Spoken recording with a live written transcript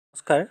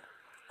নমস্কাৰ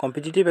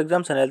competitive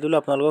exam চেনেলটোলৈ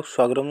আপোনালোকক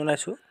স্বাগতম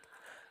জনাইছোঁ।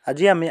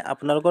 আজি আমি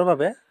আপোনালোকৰ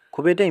বাবে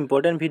খুব এটা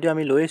ইম্পৰ্টেণ্ট ভিডিঅ'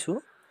 আমি লৈ আছোঁ।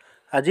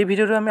 আজিৰ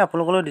ভিডিঅ'টো আমি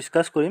আপোনালোকৰ লগত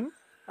ডিছকাছ কৰিম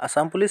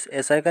আছাম পুলিচ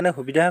এছআইৰ কাৰণে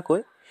সুবিধাকৈ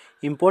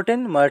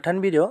ইম্পৰ্টেণ্ট মাৰাথন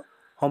ভিডিঅ'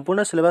 সম্পূৰ্ণ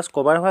চিলেবাছ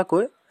কভাৰ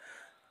হোৱাকৈ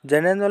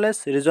general knowledge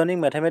reasoning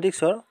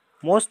মেথমেটিক্সৰ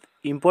most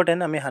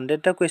important আমি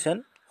 100টা কুৱেশ্যন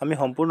আমি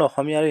সম্পূৰ্ণ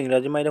অসমীয়া আৰু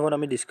ইংৰাজী মাধ্যমত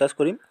আমি ডিছকাছ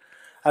কৰিম।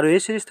 আৰু এই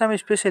চিৰিজটা আমি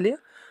স্পেচিয়েলি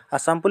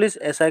আছাম পুলিচ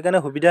এছআইৰ কাৰণে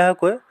সুবিধা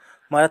হোৱাকৈ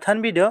মাৰাথন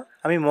ভিডিঅ'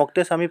 আমি মক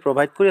টেষ্ট আমি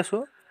প্ৰভাইড কৰি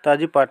আছোঁ। তো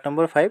আজি পাৰ্ট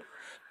নম্বৰ 5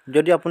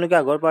 যদি আপোনালোকে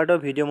আগৰ পাৰ্টৰ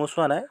ভিডিঅ' মোৰ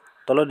চোৱা নাই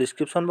তলৰ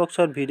ডিছক্ৰিপশ্যন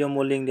বক্সত ভিডিঅ'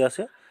 মোৰ লিংক দিয়া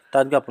আছে,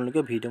 তাত গৈ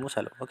আপোনালোকে ভিডিঅ' মোৰ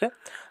চাই ল'ব। অ'কে,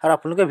 আৰু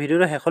আপোনালোকে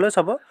ভিডিঅ'টো শেষলৈ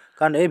চাব,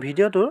 কাৰণ এই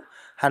ভিডিঅ'টোৰ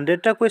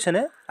 100টা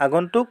কুৱেশ্যনে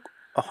আগন্তুক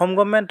অসম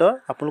গভৰ্ণমেণ্টৰ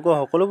আপোনালোকৰ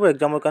সকলোবোৰ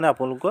এক্সামৰ কাৰণে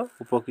আপোনালোকৰ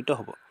উপকৃত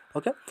হ'ব।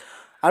 অ'কে,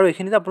 আৰু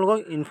এইখিনিতে আপোনালোকক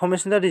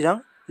ইনফৰ্মেশ্যন এটা দি যাওঁ,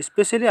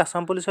 স্পেচিয়েলি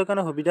আছাম পুলিচৰ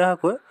কাৰণে সুবিধা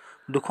হোৱাকৈ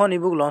দুখন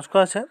ইবুক লঞ্চ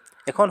কৰা আছে।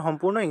 এখন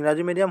সম্পূৰ্ণ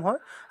ইংৰাজী মিডিয়াম হয়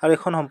আৰু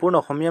এখন সম্পূৰ্ণ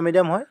অসমীয়া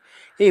মিডিয়াম হয়।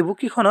 এই ইবুক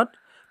কেইখনত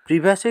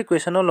প্ৰিভিয়াছ ইয়েৰ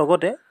কুৱেশ্যনৰ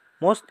লগতে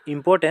most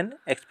important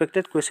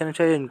expected question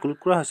answer include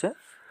কৰা হৈছে।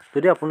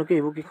 যদি আপোনালোকে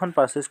ইবুক কেইখন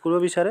পাৰ্চেছ কৰিব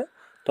বিচাৰে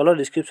তলৰ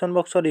ডিছক্ৰিপশ্যন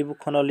বক্সত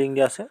ইবুকখনৰ লিংক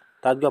দিয়া আছে,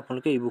 তাত গৈ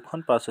আপোনালোকে ইবুকখন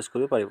পাৰ্চেছ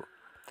কৰিব পাৰিব।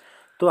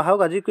 তো আহক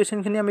আজিৰ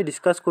কুৱেশ্যনখিনি আমি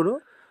ডিছকাছ কৰোঁ।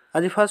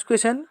 আজি first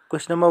question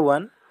number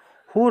 1,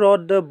 who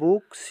ৰট the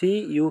book C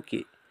U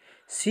কি?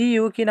 চি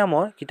ইউ কি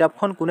নামৰ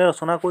কিতাপখন কোনে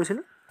ৰচনা কৰিছিল?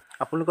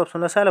 আপোনালোকে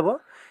অপশ্যনলৈ চাই ল'ব।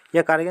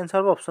 ইয়াৰ কাৰেক্ট এনচাৰ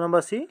হ'ব option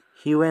number C,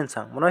 Hiuen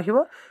Tsang. মনত ৰাখিব,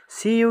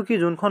 চি ইউ কি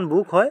যোনখন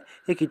বুক হয়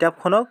এই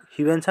কিতাপখনক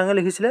হিউৱেন চাঙে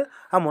লিখিছিলে।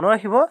 আৰু মনত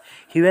ৰাখিব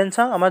হিউৱেন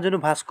চাং আমাৰ যোনটো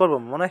ভাস্কৰ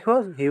বৰ্মা, মনত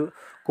ৰাখিব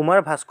কুমাৰ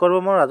ভাস্কৰ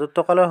বৰ্মাৰ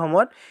ৰাজত্বকালৰ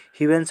সময়ত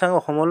হিউৱেন চাং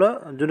অসমলৈ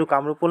যোনটো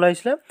কামৰূপলৈ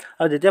আহিছিলে।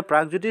 আৰু যেতিয়া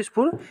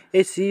প্ৰাগজ্যোতিষপুৰ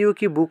এই চি ইউ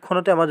কি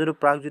বুকখনতে আমাৰ যোনটো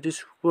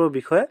প্ৰাগজ্যোতিষপুৰৰ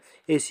বিষয়ে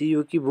এই চি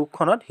ইউ কি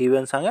বুকখনত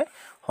হিউৱেন চাঙে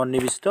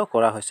সন্নিৱিষ্ট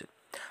কৰা হৈছিল।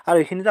 আৰু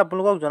এইখিনিতে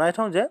আপোনালোকক জনাই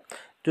থওঁ যে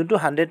যোনটো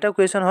 100টা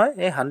কুৱেশ্যন হয়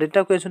এই 100টা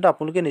কুৱেশ্যনটো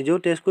আপোনালোকে নিজেও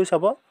টেষ্ট কৰি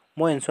চাব।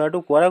 মই এনচাৰটো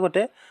কোৱাৰ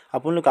আগতে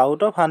আপোনালোকে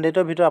আউট অফ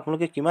 100ৰ ভিতৰত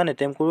আপোনালোকে কিমান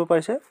এটেম্প কৰিব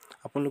পাৰিছে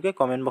আপোনালোকে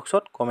কমেণ্ট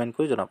বক্সত কমেণ্ট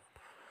কৰি জনাব।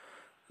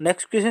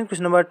 Next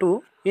question number 2,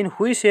 in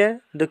which year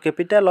the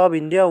capital of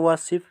India was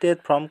shifted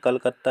from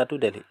Kolkata two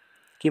Delhi?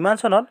 কিমান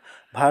চনত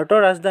ভাৰতৰ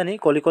ৰাজধানী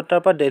কলিকতাৰ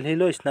পৰা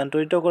দিল্লীলৈ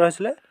স্থানান্তৰিত কৰা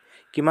হৈছিলে?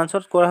 কিমান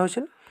চনত কৰা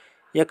হৈছিল?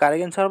 ইয়াৰ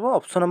কাৰেক্ট এনচাৰ হ'ব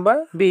অপশ্যন নম্বৰ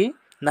বি,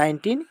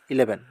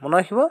 1911। মনত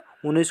ৰাখিব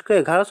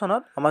 1911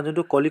 চনত আমাৰ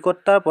যোনটো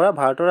কলিকতাৰ পৰা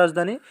ভাৰতৰ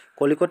ৰাজধানী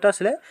কলিকতা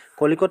আছিলে,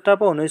 কলিকতাৰ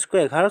পৰা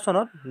 1911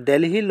 চনত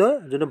দিল্লীলৈ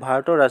যোনটো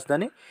ভাৰতৰ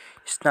ৰাজধানী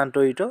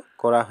স্থানান্তৰিত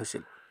কৰা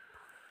হৈছিল।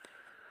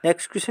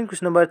 Next question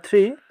number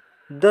 3,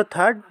 the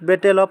third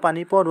battle of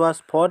পানিপট was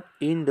photo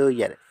in the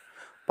year?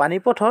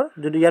 পানিপথৰ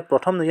যোনটো ইয়াত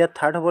প্ৰথম ইয়াত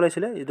থাৰ্ড হ'ব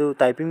লাগিছিলে, এইটো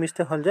টাইপিং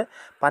মিষ্টেক হ'ল যে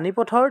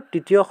পানিপথৰ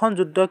তৃতীয়খন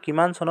যুদ্ধ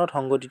কিমান চনত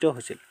সংঘটিত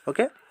হৈছিল?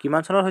 অ'কে,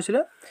 কিমান চনত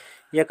হৈছিলে?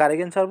 ইয়াৰ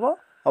কাৰেক্ট এনচাৰ হ'ব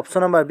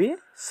অপশ্যন নম্বৰ বি,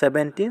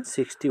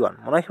 1761।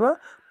 মনত ৰাখিব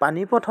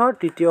পানিপথৰ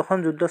তৃতীয়খন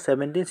যুদ্ধ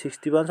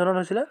 1761 চনত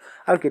হৈছিলে।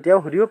 আৰু কেতিয়াও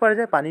সুধিব পাৰে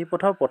যে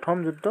পানিপথৰ প্ৰথম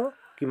যুদ্ধ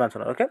কিমান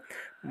চনত? অ'কে,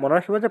 মনত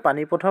ৰাখিব যে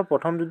পানিপথৰ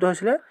প্ৰথম যুদ্ধ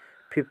হৈছিলে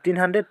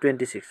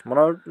 1526।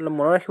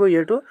 মনত ৰাখিব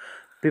ইয়েৰটো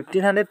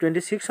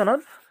 1526 চনত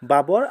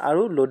বাবৰ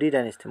আৰু লোডি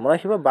ডাইনেষ্টি। মনত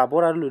ৰাখিব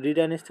বাবৰ আৰু লোডি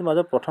ডাইনেষ্টিৰ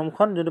মাজত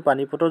প্ৰথমখন যোনটো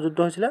পানিপথৰ যুদ্ধ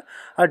হৈছিলে,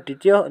 আৰু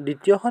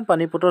দ্বিতীয়খন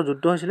পানিপথৰ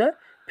যুদ্ধ হৈছিলে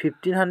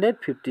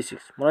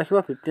 1556। মনত ৰাখিব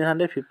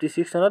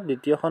 1556 চনত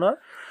দ্বিতীয়খনৰ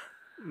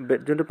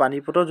যোনটো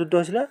পানিপথৰ যুদ্ধ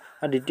হৈছিলে,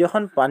 আৰু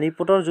দ্বিতীয়খন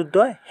পানিপথৰ যুদ্ধ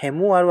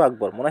হেমু আৰু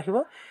আকবৰ, মনত ৰাখিব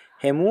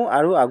হেমু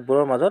আৰু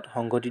আকবৰৰ মাজত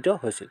সংঘটিত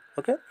হৈছিল।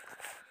 Okay,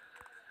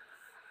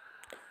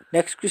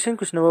 next question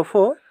number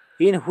 4,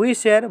 in which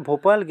year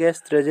Bhopal gas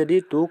tragedy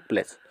টুক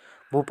প্লেচ?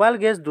 ভোপাল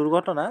গেছ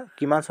দুৰ্ঘটনা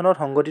কিমান চনত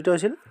সংঘটিত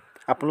হৈছিল?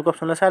 আপোনালোকে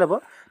অপশ্যনলৈ চাই ল'ব।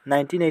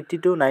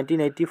 1982,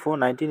 1984,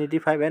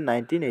 1985 and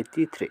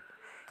 1983।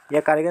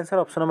 Year correct answer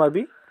option number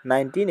B,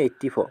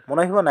 1984। মনত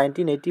ৰাখিব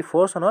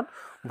 1984 চনত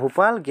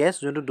ভোপাল গেছ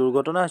যোনটো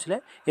দুৰ্ঘটনা হৈছিলে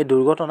এই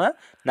দুৰ্ঘটনা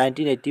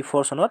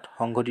 1984 চনত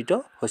সংঘটিত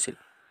হৈছিল।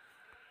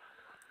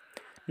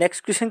 Next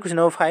question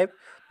number 5,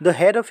 the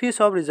head office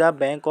of reserve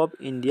bank of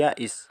India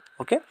is?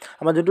 Okay,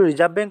 আমাৰ যোনটো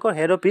ৰিজাৰ্ভ বেংকৰ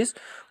হেড অফিচ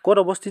ক'ত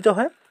অৱস্থিত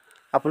হয়?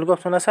 আপোনালোকে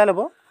অপশ্যনলৈ চাই ল'ব।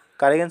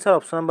 Correct answer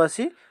option number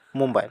C,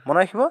 Mumbai. মনত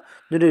ৰাখিব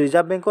যোনটো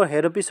ৰিজাৰ্ভ বেংকৰ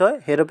হেড অফিচ হয়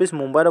হেড অফিচ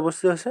মুম্বাইত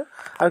অৱস্থিত হৈছে।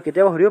 আৰু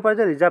কেতিয়াবা সুধিব পাৰে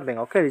যে reserve bank,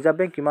 okay, reserve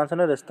bank কিমান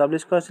চনত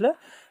এষ্টাব্লিছ কৰিছিলে?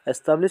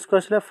 এষ্টাব্লিছ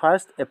কৰিছিলে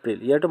 1 এপ্ৰিল।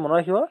 ইয়াৰটো মনত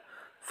ৰাখিব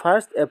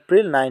 1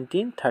 এপ্ৰিল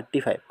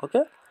 1935।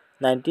 অ'কে,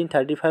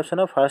 1935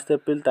 চনৰ 1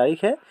 এপ্ৰিল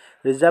তাৰিখে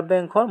ৰিজাৰ্ভ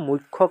বেংকৰ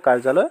মুখ্য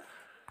কাৰ্যালয়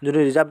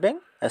যোনটো ৰিজাৰ্ভ বেংক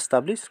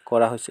এষ্টাব্লিছ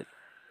কৰা হৈছিল।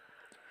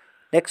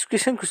 Next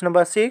question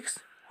number 6,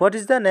 what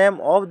is the name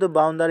of the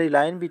boundary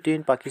line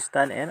between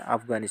Pakistan and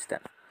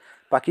Afghanistan?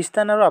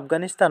 Pakistan আৰু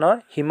আফগানিস্তানৰ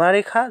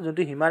সীমাৰেখা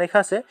যোনটো সীমাৰেখা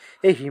আছে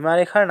এই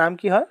সীমাৰেখাৰ নাম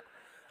কি হয়?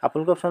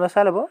 আপোনালোকে অপশ্যনলৈ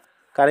চাই ল'ব।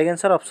 কাৰেক্ট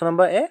এনচাৰ অপশ্যন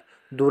নম্বৰ এ,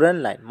 ডুৰেণ্ট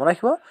লাইন। মনত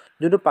ৰাখিব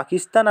যোনটো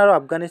পাকিস্তান আৰু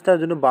আফগানিস্তানৰ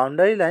যোনটো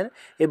বাউণ্ডাৰী লাইন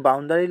এই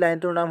বাউণ্ডাৰী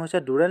লাইনটোৰ নাম হৈছে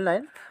ডুৰেণ্ট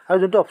লাইন। আৰু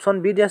যোনটো অপশ্যন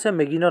বি দিয়া আছে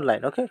মেগিনৰ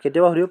লাইন। অ'কে,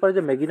 কেতিয়াবা সুধিব পাৰে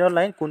যে মেগিনৰ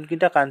লাইন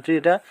কোনকেইটা কাণ্ট্ৰিৰ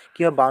এটা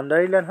কি হয়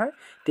বাউণ্ডাৰী লাইন হয়?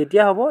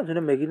 তেতিয়া হ'ব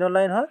যোনটো মেগিনৰ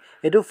লাইন হয়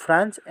এইটো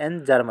ফ্ৰান্স এণ্ড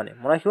জাৰ্মানী।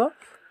 মনত ৰাখিব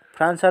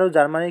ফ্ৰান্স আৰু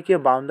জাৰ্মানীৰ কি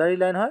বাউণ্ডাৰী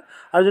লাইন হয়।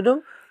 আৰু যোনটো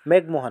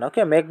মেকমোহন,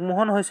 অ'কে,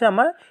 মেকমোহন হৈছে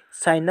আমাৰ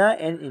চাইনা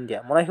এণ্ড ইণ্ডিয়া।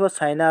 মনত ৰাখিব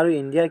চাইনা আৰু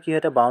ইণ্ডিয়াৰ কি হয়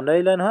এটা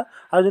বাউণ্ডাৰী লাইন হয়।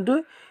 আৰু যোনটো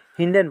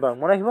হিণ্ডেনবাৰ্গ,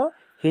 মনত ৰাখিব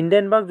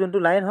হিন্ডেনবাৰ্গ যোনটো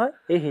লাইন হয়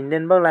এই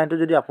হিন্ডেনবাৰ্গ লাইনটো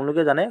যদি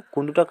আপোনালোকে জানে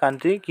কোনটা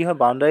কাণ্ট্ৰি কি হয়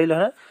বাউণ্ডাৰী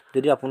লাইন হয়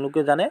যদি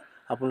আপোনালোকে জানে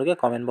আপোনালোকে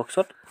কমেন্ট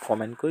বক্সত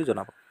কমেন্ট কৰি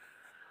জনাব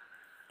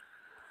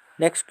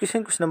next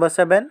question number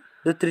 7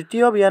 the treaty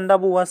of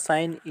Yandabu was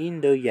signed in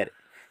the year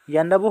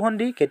Yandabu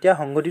সন্ধি কেতিয়া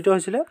সংঘটিত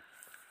হৈছিল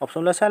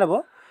অপচনলৈ চাই লব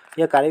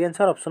ইয়াৰ correct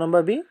answer option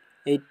number B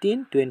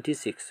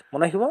 1826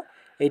 মনে ৰাখিব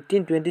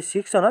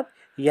 1826 চনত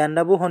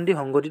ইয়ান্দাবু সন্ধি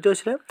সংঘটিত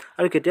হৈছিল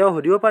আৰু কেতিয়াও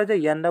সুধিব পাৰে যে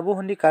ইয়ান্দাবু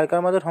সন্ধি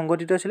কাৰ মাজত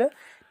সংঘটিত হৈছিল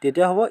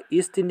তেতিয়া হ'ব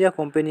east India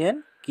company and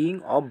king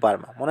of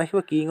Verma মনে ৰাখিব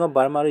কিং অফ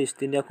বাৰ্মা আৰু ইষ্ট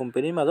ইণ্ডিয়া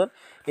কোম্পানীৰ মাজত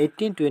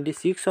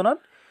 1826 চনত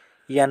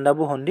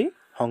ইয়ান্দাবু সন্ধি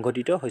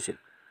সংঘটিত হৈছিল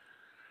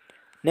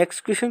next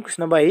question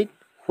number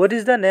 8 what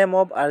is the name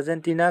of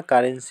Argentina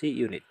currency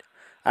unit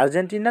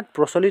আৰ্জেণ্টিনাত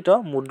প্ৰচলিত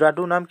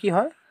মুদ্ৰাটোৰ নাম কি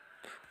হয়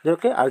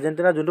যেনেকৈ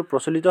আৰ্জেণ্টিনাৰ যোনটো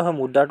প্ৰচলিত হয়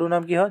মুদ্ৰাটোৰ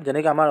নাম কি হয়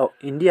যেনেকৈ আমাৰ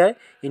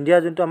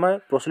ইণ্ডিয়াৰ যোনটো আমাৰ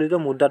প্ৰচলিত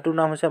মুদ্ৰাটোৰ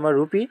নাম হৈছে আমাৰ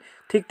ৰুপি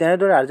ঠিক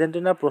তেনেদৰে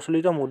আৰ্জেণ্টিনাৰ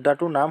প্ৰচলিত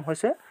মুদ্ৰাটোৰ নাম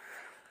হৈছে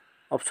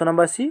অপচন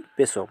নম্বৰ সি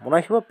পেছো মনে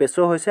ৰাখিব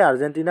পেছো হৈছে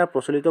আৰ্জেণ্টিনাৰ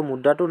প্ৰচলিত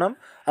মুদ্ৰাটোৰ নাম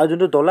আৰু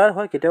যোনটো ডলাৰ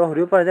হয় কেতিয়াবা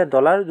সুধিব পাৰে যে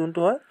ডলাৰ যোনটো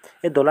হয়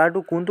এই ডলাৰটো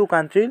কোনটো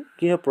কাণ্ট্ৰিৰ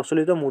কি হয়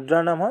প্ৰচলিত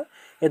মুদ্ৰাৰ নাম হয়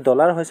এই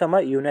ডলাৰ হৈছে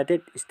আমাৰ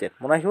ইউনাইটেড ষ্টেট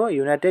মনে ৰাখিব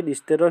ইউনাইটেড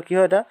ষ্টেটৰ কি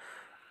হয় এটা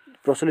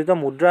প্ৰচলিত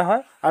মুদ্ৰা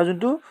হয় আৰু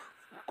যোনটো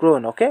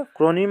ক্ৰোন ওকে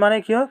ক্ৰোনি মানে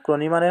কি হয়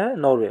ক্ৰোনি মানে হয়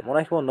নৰৱে মনে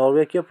ৰাখিব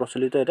নৰৱে কি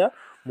প্ৰচলিত এটা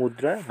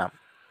মুদ্ৰাৰ নাম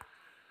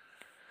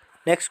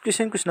next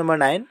question number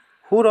 9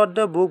 who wrote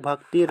the book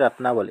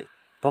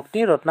ভক্তি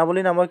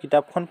ৰত্নাৱলী নামৰ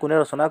কিতাপখন কোনে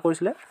ৰচনা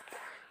কৰিছিলে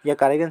ইয়াৰ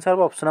কাৰেক্ট আনসাৰ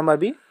হ'ব অপচন নম্বৰ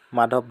বি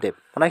মাধৱদেৱ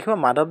মনে ৰাখিব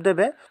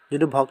মাধৱদেৱে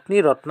যোনটো ভক্তি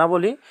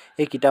ৰত্নাৱলী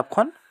এই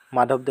কিতাপখন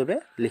মাধৱদেৱে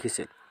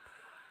লিখিছিল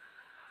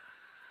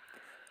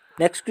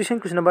next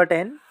question number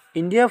 10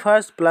 India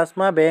first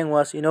plasma bank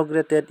was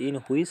inaugurated in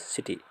which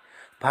city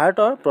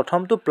ভাৰতৰ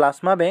প্ৰথমটো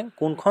প্লাজমা বেংক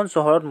কোনখন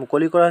চহৰত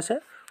মুকলি কৰা হৈছে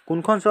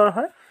কোনখন চহৰ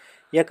হয়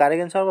ইয়াৰ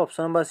কাৰেক্ট আনসাৰ হ'ব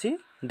অপচন নম্বৰ সি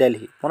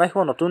দিল্লী মনে ৰাখিব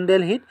নতুন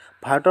দিল্লীত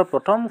ভাৰতৰ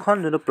প্ৰথমখন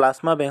যোনটো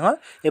প্লাজমা বেংক হয়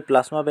এই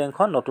প্লাজমা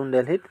বেংকখন নতুন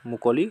দিল্লীত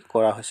মুকলি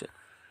কৰা হৈছে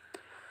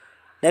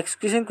next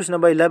question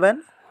number 11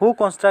 who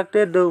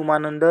constructed the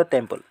Umananda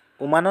temple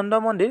Umananda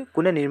মন্দিৰ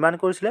কোনে নিৰ্মাণ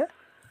কৰিছিলে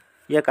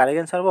ইয়াৰ কাৰেক্ট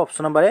আনসাৰ হ'ব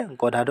অপচন নম্বৰ এ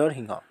গদাধৰ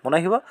সিংহ মনে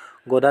ৰাখিব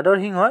গদাধৰ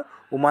সিংহই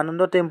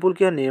উমানন্দ টেম্পল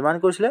কিয় নিৰ্মাণ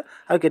কৰিছিলে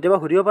আৰু কেতিয়াবা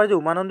সুধিব পাৰে যে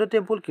উমানন্দ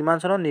টেম্পল কিমান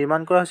চনত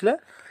নিৰ্মাণ কৰা হৈছিলে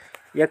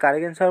ইয়াৰ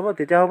কাৰেক্ট আনসাৰ হ'ব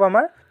তেতিয়া হ'ব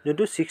আমাৰ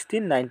যোনটো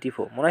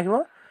 1694 মনে ৰাখিব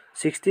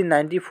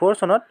 1694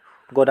 চনত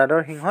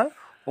গদাধৰ সিংহই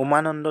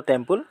উমানন্দ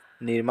টেম্পল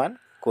নিৰ্মাণ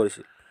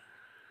কৰিছিল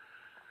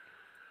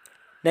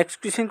next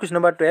question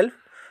number 12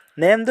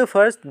 name the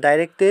first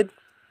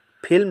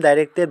film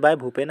directed by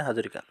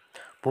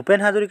Bhupen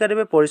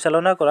হাজৰিকাদেৱে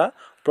পৰিচালনা কৰা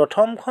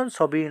প্ৰথমখন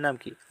ছবিৰ নাম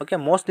কি ওকে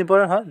মোষ্ট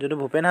ইম্পৰ্টেন্ট হয় যোনটো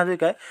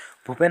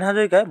ভূপেন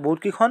হাজৰিকাই বহুত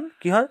কিখন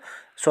কি হয়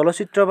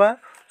চলচ্চিত্ৰ বা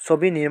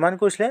ছবি নিৰ্মাণ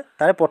কৰিছিলে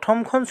তাৰে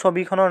প্ৰথমখন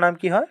ছবিখনৰ নাম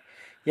কি হয়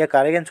ইয়াৰ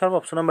কাৰেক্ট আনসাৰ হ'ব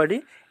অপচন নম্বৰ ডি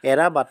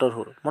এৰা বাটৰ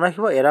হুৰ মনে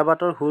ৰাখিব এৰা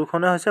বাটৰ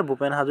হুৰখনে হৈছে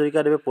ভূপেন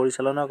হাজৰিকাদেৱে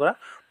পৰিচালনা কৰা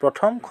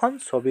প্ৰথমখন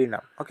ছবিৰ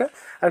নাম ওকে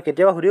আৰু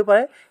কেতিয়াবা সুধিব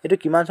পাৰে এইটো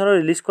কিমান চনত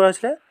ৰিলিজ কৰা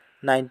হৈছিলে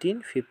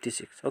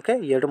 1956 ওকে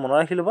ইয়াৰটো মনত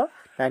ৰাখি ল'ব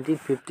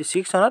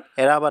 1956 চনত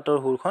এৰা বাটৰ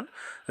হুৰখন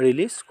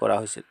ৰিলিজ কৰা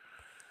হৈছিল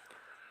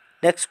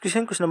next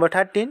question number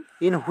 13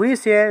 in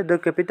which year the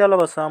capital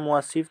of Assam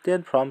was shifted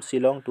from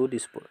Shillong to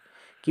Dispur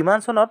কিমান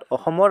চনত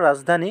অসমৰ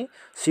ৰাজধানী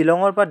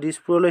শিলঙৰ পৰা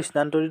দিছপুৰলৈ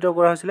স্থানান্তৰিত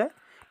কৰা হৈছিল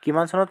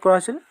কিমান চনত কৰা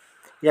হৈছিল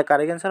ইয়াৰ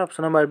correct answer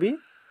option number D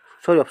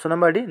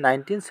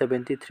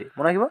 1973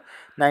 মনে ৰাখিব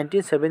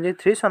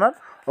 1973 চনত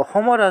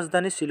অসমৰ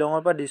ৰাজধানী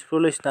শিলঙৰ পৰা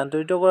দিছপুৰলৈ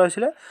স্থানান্তৰিত কৰা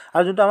হৈছিল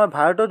আৰু যোনটো আমাৰ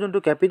ভাৰতৰ যোনটো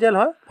কেপিটেল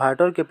হয়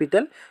ভাৰতৰ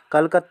কেপিটেল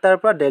কলকাতাৰ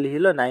পৰা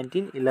দিল্লীলৈ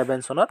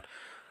 1911 চনত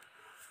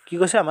কি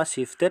কৈছে আমাৰ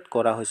শিফটেড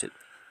কৰা হৈছিল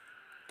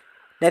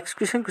next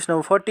question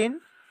number 14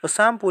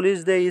 Assam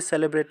Police Day is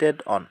celebrated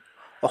on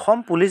Assam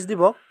police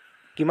দিৱস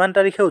কিমান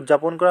তাৰিখে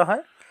উদযাপন কৰা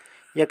হয়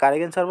ইয়াৰ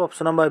কাৰেক্ট আনসাৰ হ'ব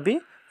অপচন নম্বৰ বি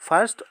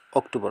 1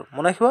 অক্টোবৰ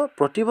মনে ৰাখিব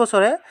প্ৰতি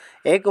বছৰে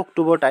 1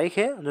 অক্টোবৰ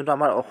তাৰিখে যোনটো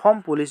আমাৰ অসম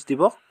পুলিচ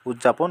দিৱস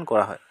উদযাপন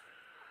কৰা হয়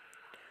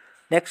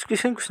next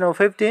question number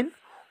 15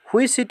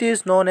 which city is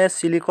known as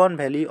Silicon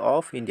Valley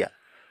of India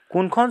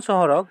কোনখন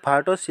চহৰক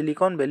ভাৰতৰ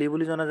সিলিকন ভেলী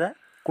বুলি জনা যায়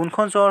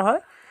কোনখন চহৰ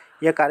হয়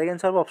ইয়াৰ কাৰেক্ট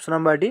আনসাৰ হ'ব অপচন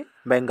নম্বৰ ডি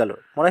বেংগালুৰু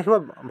মনে ৰাখিব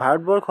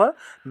ভাৰতবৰ্ষৰ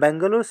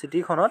বেংগালুৰু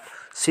চিটিখনত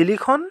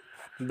সিলিকন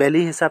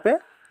ভেলী হিচাপে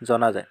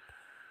জনা যায়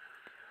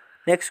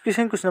next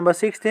question number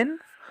 16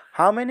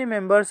 how many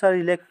members are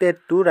elected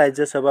to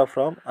Rajya Sabha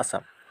from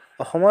Assam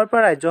অসমৰ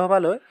পৰা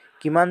ৰাজ্যসভালৈ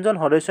কিমানজন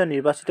সদস্য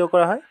নিৰ্বাচিত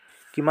কৰা হয়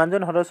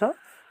কিমানজন সদস্য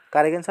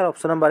কাৰেক্ট আনসাৰ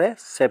অপচন নম্বৰ এ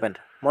 7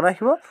 মনে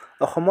ৰাখিব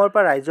অসমৰ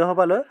পৰা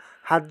ৰাজ্যসভালৈ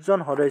 7জন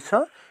সদস্য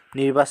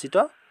নিৰ্বাচিত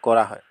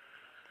কৰা হয়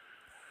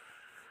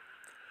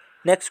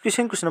next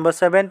question number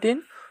 17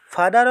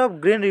 father of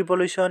green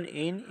revolution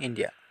in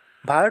India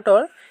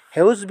ভাৰতৰ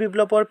সেউজ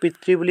বিপ্লৱৰ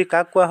পিতৃ বুলি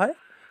কাক কোৱা হয়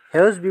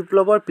সেউজ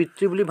বিপ্লৱৰ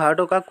পিতৃ বুলি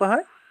ভাৰতৰ কাক কোৱা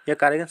হয় ইয়াৰ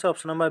correct answer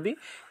option number B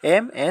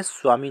MS.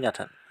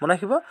 Swaminathan মনে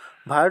ৰাখিব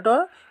ভাৰতৰ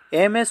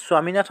এম.এছ.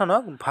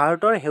 স্বামীনাথনক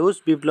ভাৰতৰ সেউজ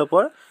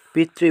বিপ্লৱৰ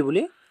পিতৃ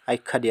বুলি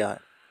আখ্যা দিয়া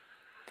হয়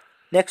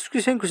next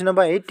question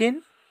number 18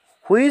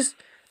 which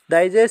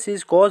disease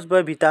is caused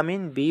by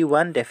vitamin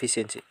B1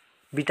 deficiency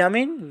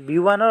vitamin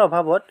B1 ৰ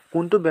অভাৱত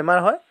কোনটো বেমাৰ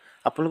হয়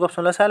আপোনালোক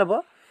অপচনলৈ চাই ল'ব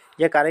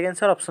ইয়াৰ correct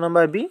answer option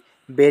number B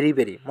বেৰি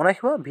বেৰি মনত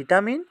ৰাখিব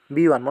ভিটামিন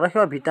B1 মনত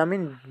ৰাখিব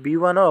ভিটামিন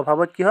B1 ৰ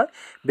অভাৱত কি হয়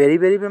বেৰি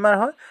বেৰি বেমাৰ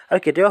হয় আৰু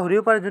কেতিয়াবা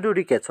সুধিব পাৰে যোনটো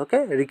ৰিকেটছ ওকে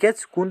ৰিকেটছ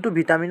কোনটো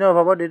ভিটামিনৰ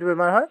অভাৱত এইটো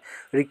বেমাৰ হয়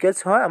ৰিকেটছ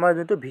হয় আমাৰ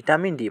যোনটো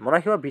ভিটামিন ডি মনত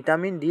ৰাখিব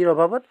ভিটামিন ডিৰ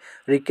অভাৱত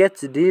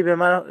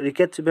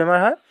ৰিকেটছ বেমাৰ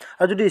হয়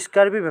আৰু যদি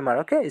স্কাৰ্বি বেমাৰ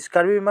ওকে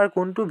স্কাৰ্বি বেমাৰ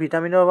কোনটো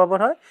ভিটামিনৰ অভাৱত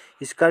হয়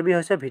স্কাৰ্বি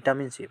হৈছে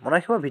ভিটামিন চি মনত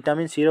ৰাখিব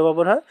ভিটামিন চিৰ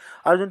অভাৱত হয়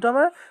আৰু যোনটো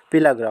আমাৰ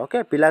পিলাগ্ৰা ওকে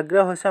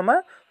পিলাগ্ৰা হৈছে আমাৰ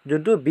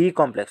যোনটো বি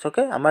কমপ্লেক্স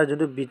ওকে আমাৰ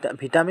যোনটো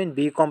ভিটামিন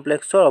বি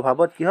কমপ্লেক্সৰ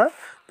অভাৱত কি হয়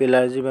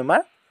পিলাৰ্জি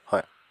বেমাৰ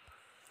হয়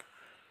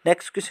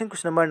next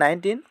question number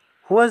 19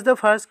 who was the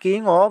first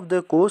king of the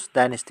Koch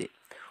dynasty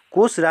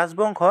Koch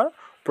ৰাজবংশৰ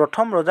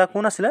প্ৰথম ৰজা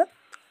কোন আছিল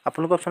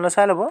আপোনালোক অপচনলৈ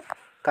চাই ল'ব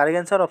কাৰেক্ট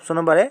আনসাৰ অপচন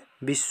নম্বৰ এ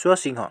বিশ্ব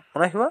সিংহ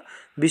মনত ৰাখিব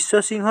বিশ্ব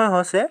সিংহই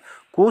হৈছে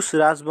কোচ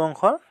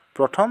ৰাজবংশৰ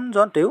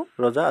প্ৰথমজন তেওঁ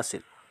ৰজা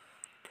আছিল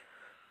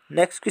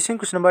next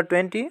question number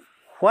 20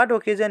 what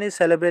occasion is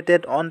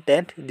celebrated on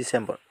 10th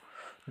December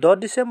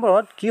 10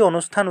 ডিসেম্বৰত কি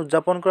অনুষ্ঠান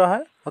উদযাপন কৰা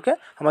হয় ওকে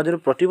আমাৰ যদি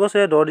প্ৰতি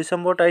বছৰে 10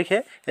 ডিসেম্বৰ তাৰিখে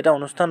এটা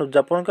অনুষ্ঠান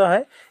উদযাপন কৰা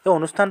হয় এই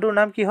অনুষ্ঠানটোৰ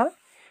নাম কি হয়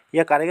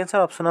ইয়াৰ correct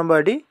answer option number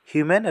D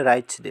human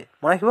rights day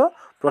মনত ৰাখিব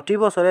প্ৰতি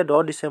বছৰে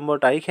 10 ডিসেম্বৰ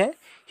তাৰিখে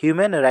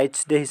হিউম্যান ৰাইটছ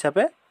ডে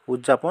হিচাপে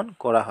উদযাপন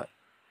কৰা হয়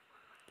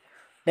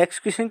next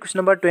question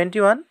number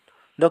 21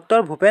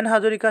 doctor Bhupen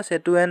Hazarika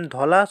সেতু and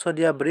Dhola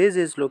Sadiya bridge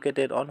is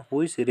located on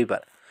which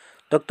river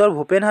doctor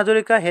Bhupen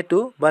Hazarika সেতু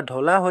বা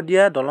ধলা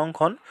শদিয়া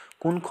দলংখন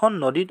কোনখন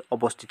নদীত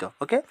অৱস্থিত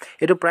ওকে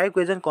এটো প্ৰায়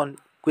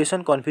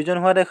কুৱেশ্যন কনফিউজন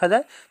হোৱা দেখা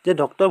যায় যে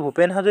ডক্টৰ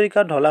ভূপেন হাজৰিকা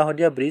ধলা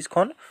শদিয়া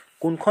ব্ৰিজখন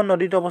কোনখন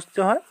নদীত অৱস্থিত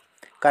হয়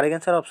correct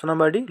answer option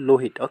number D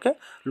Lohit okay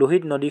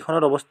Lohit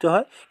নদীখনত অৱস্থিত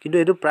হয় কিন্তু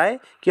এটো প্ৰায়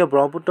কিয়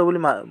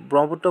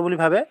ব্ৰহ্মপুত্ৰ বুলি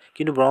ভাবে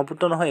কিন্তু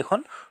ব্ৰহ্মপুত্ৰ নহয় এখন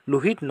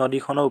লোহিত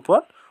নদীখনৰ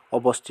ওপৰত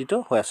অৱস্থিত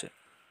হৈ আছে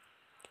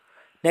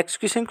next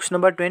question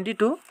number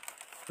 22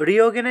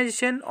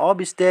 reorganization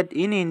of state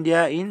in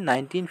India in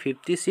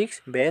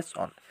 1956 based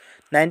on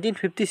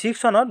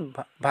 1956 চনত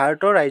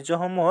ভাৰতৰ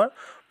ৰাজ্যসমূহৰ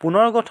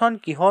পুনৰ্গঠন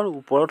কিহৰ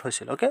ওপৰত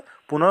হৈছিল ওকে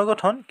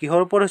পুনৰ্গঠন কিহৰ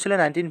ওপৰত হৈছিল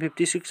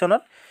 1956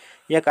 চনত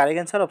ইয়াৰ কাৰেক্ট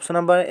আনসাৰ অপচন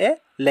নম্বৰ এ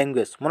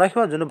ল্যাঙ্গুৱেজ মনত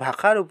ৰাখিব যোনটো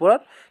ভাষাৰ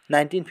ওপৰত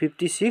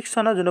 1956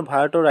 চনত যোনটো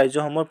ভাৰতৰ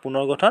ৰাজ্যসমূহৰ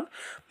পুনৰ্গঠন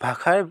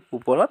ভাষাৰ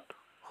ওপৰত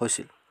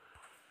হৈছিল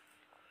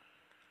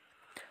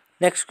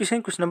next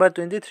question number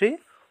 23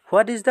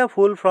 what is the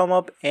full form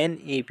of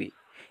NEP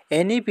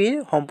NEP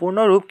ৰ সম্পূৰ্ণ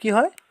ৰূপ কি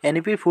হয়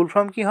NEP ৰ ফুল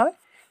ফৰ্ম কি হয়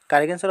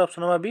correct answer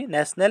option number B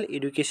national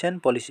education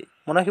policy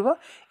মনত ৰাখিব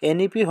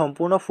NEP ৰ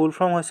সম্পূৰ্ণ ফুল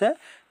ফৰ্ম হৈছে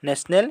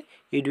national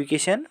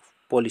education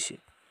policy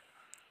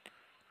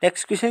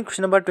next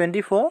question number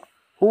 24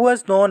 who was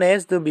known as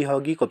the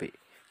বিহগী কবি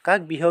কাক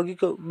বিহগী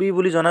কবি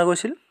বুলি জনা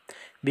গৈছিল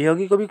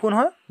বিহগী কবি কোন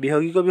হয়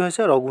বিহগী কবি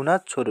হৈছে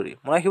ৰঘুনাথ চৌধুৰী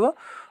মনত ৰাখিব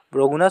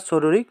ৰঘুনাথ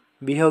চৌধুৰীক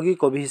বিহগী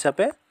কবি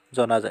হিচাপে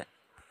জনা যায়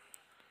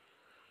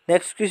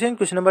next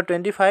question number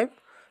 25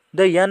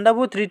 The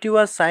Yandabu Treaty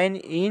was signed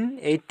in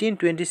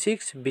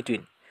 1826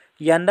 between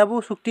Yandabu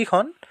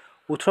চুক্তিখন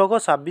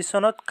 1826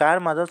 চনত কাৰ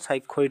মাজত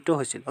স্বাক্ষৰিত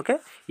হৈছিল ওকে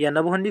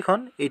Yandabu সন্ধিখন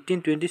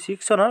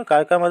 1826 চনৰ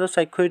কাৰ মাজত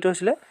স্বাক্ষৰিত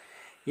হৈছিল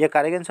ইয়াৰ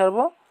কাৰেক্ট আনসাৰ হ'ব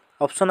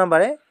option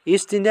number A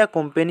east India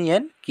company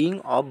and king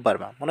of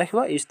Verma মনত ৰাখিব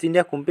ইষ্ট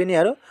ইণ্ডিয়া কোম্পানী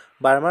আৰু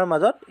বাৰ্মাৰ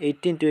মাজত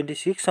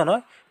 1826 চনৰ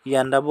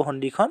Yandabu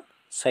সন্ধিখন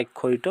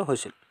স্বাক্ষৰিত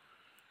হৈছিল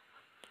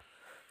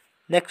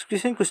next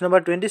question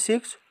number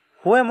 26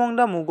 Who among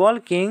the Mughal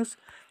kings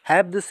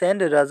have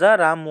sent Raja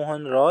Ram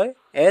Mohan Roy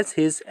as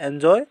his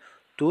envoy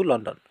to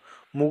London?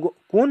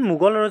 কোন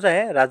মুঘল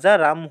ৰজায়ে ৰাজা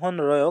ৰামমোহন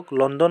ৰয়ক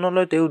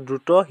লণ্ডনলৈ তেওঁ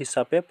দ্ৰুত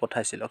হিচাপে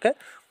পঠাইছিল ওকে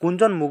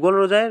কোনজন মুঘল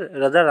ৰজায়ে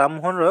ৰাজা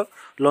ৰামমোহন ৰয়ক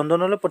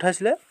লণ্ডনলৈ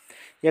পঠাইছিল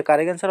ইয়াৰ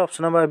correct answer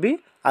option number B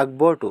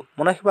Akbar two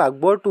মনত ৰাখিব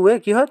আকবৰ টুৱে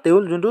কি হয়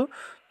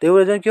তেওঁ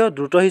এজন কি হয়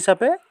দ্ৰুত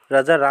হিচাপে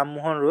ৰাজা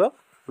ৰামমোহন ৰয়ক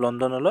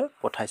লণ্ডনলৈ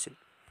পঠাইছিল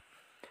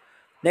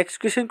next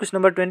question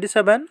number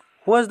 27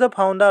 Who was the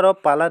founder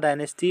of Pala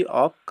dynasty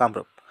of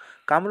Kamrup?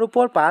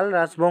 কামৰূপৰ পাল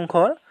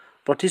ৰাজবংশৰ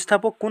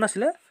প্ৰতিষ্ঠাপক কোন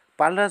আছিল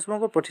পাল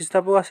ৰাজবংশৰ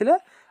প্ৰতিষ্ঠাপক আছিল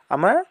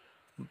আমাৰ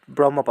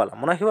ব্ৰহ্মপালা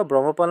মনত ৰাখিব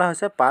ব্ৰহ্মপালা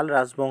হৈছে পাল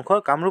ৰাজবংশৰ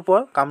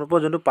কামৰূপৰ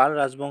যোনটো পাল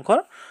ৰাজবংশৰ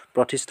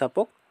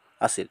প্ৰতিষ্ঠাপক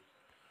আছিল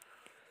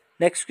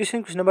next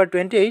question number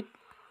 28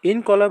 In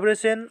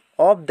collaboration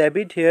of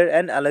David Hare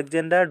and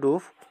Alexander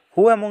Duff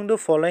who among the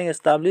following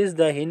established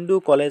the Hindu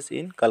College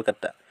in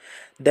Calcutta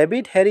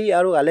David হেৰি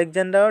আৰু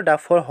আলেকজেণ্ডাৰ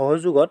ডাফৰ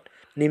সহযোগত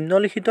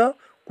নিম্নলিখিত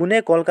কোনে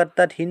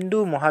কলকাতাত হিন্দু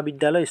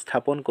মহাবিদ্যালয়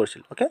স্থাপন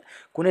কৰিছিল ওকে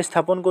কোনে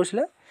স্থাপন কৰিছিল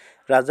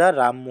ৰাজা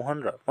ৰামমোহন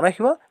ৰয় মনত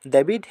ৰাখিব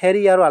ডেভিড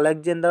হেৰি আৰু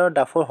আলেকজেণ্ডাৰ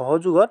ডাফৰ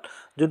সহযোগত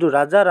যোনটো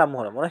ৰাজা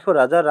ৰামমোহন মনত ৰাখিব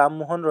ৰাজা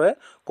ৰামমোহন ৰয়ে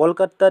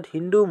কলকাতাত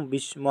হিন্দু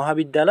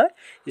মহাবিদ্যালয়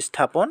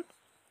স্থাপন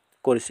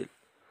কৰিছিল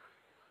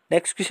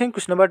next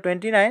question number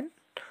 29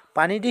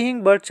 Panidihin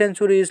Bird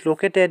Sanctuary is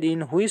located in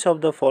which of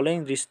the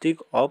following district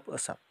of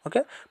Assam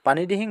okay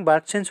Panidihin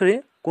Bird Sanctuary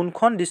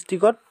কোনখন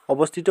ডিস্ট্ৰিক্টত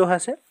অৱস্থিত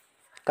আছে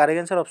correct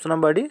answer option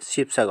number D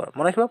Sivasagar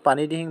মনত ৰাখিব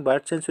পানীদিহিং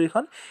বাৰ্ড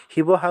চেঞ্চুৰীখন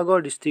শিৱসাগৰ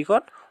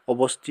ডিস্ট্ৰিক্টত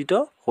অৱস্থিত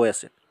হৈ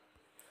আছে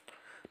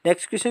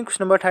next question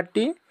number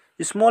 30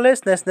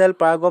 smallest national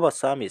park of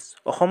Assam is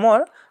অসমৰ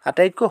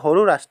আটাইতকৈ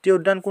সৰু ৰাষ্ট্ৰীয়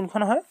উদ্যান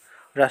কোনখন হয়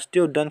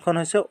ৰাষ্ট্ৰীয় উদ্যানখন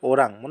হৈছে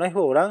ওৰাং মনত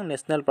ৰাখিব ওৰাং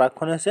নেশ্যনেল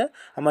পাৰ্কখন হৈছে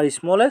আমাৰ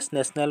smallest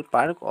national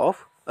park of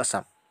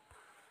Assam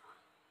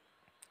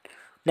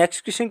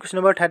Next question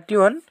number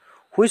 31.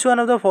 Which one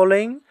of the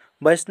following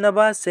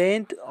Vaishnava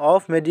saint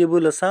of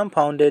medieval Assam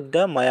founded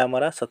the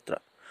Mayamara Satra?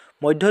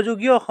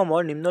 মধ্যযুগীয়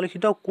অসমৰ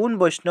নিম্নলিখিত কোন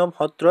বৈষ্ণৱ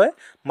সত্ৰই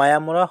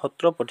মায়ামৰা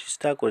সত্ৰ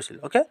প্ৰতিষ্ঠা কৰিছিল?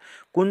 ওকে,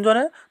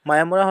 কোনজনে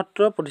মায়ামৰা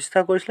সত্ৰ প্ৰতিষ্ঠা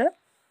কৰিছিলে?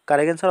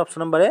 কাৰেক্ট এনসাৰ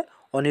অপশ্যন নম্বৰ এ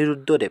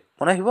অনিৰুদ্ধদেৱ।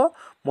 মনে ৰাখিব,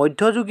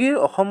 মধ্যযুগীৰ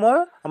অসমৰ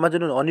আমাৰ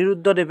যোন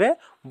অনিৰুদ্ধদেৱে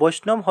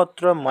বৈষ্ণৱ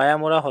সত্ৰ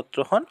মায়ামৰা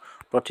সত্ৰখন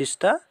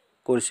প্ৰতিষ্ঠা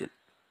কৰিছিল।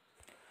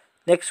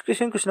 Next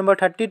question number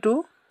 32.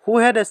 Who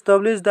had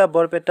established the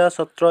Barpeta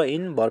Satra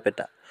in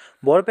Barpeta?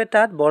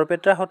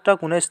 Barpeta সত্ৰ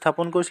কোনে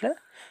স্থাপন কৰিছিলে?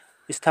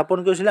 স্থাপন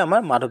কৰিছিলে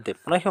আমাৰ মাধৱদেৱ।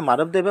 মানে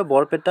মাধৱদেৱে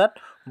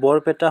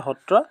বৰপেটা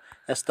সত্ৰ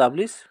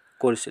এষ্টাব্লিছ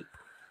কৰিছিল।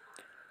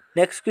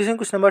 Next question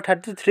number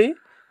 33.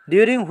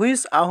 During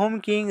which Ahom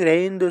king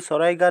reign the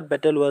Saraighat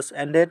battle was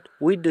ended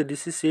with the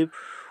decisive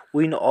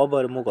win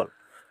over Mughal?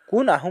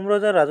 কোন আহোম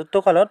ৰজাৰ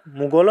ৰাজত্বকালত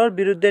মোগলৰ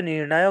বিৰুদ্ধে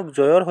নিৰ্ণায়ক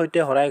জয়ৰ সৈতে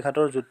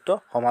শৰাইঘাটৰ যুদ্ধ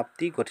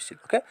সমাপ্তি ঘটিছিল?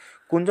 ওকে,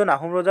 কোনজন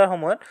আহোম ৰজাৰ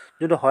সময়ত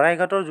যোনটো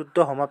শৰাইঘাটৰ যুদ্ধ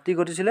সমাপ্তি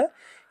ঘটিছিলে?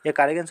 ইয়াৰ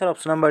correct answer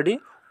option number D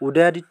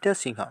Udayaditya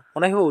সিংহ।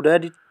 মনে ৰাখিব,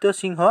 উদয়াদিত্য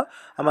সিংহ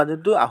আমাৰ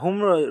যোনটো আহোম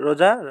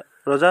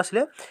ৰজা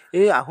আছিলে,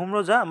 এই আহোম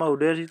ৰজা আমাৰ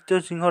উদয়াদিত্য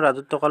সিংহৰ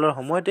ৰাজত্বকালৰ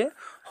সময়তে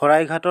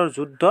শৰাইঘাটৰ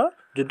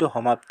যুদ্ধ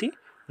সমাপ্তি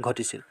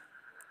ঘটিছিল।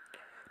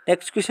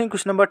 Next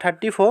question number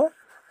 34.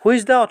 Who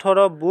is the author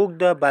of book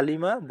The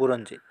বালিমা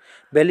বুৰঞ্জী?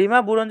 বেলিমা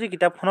বুৰঞ্জী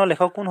কিতাপখনৰ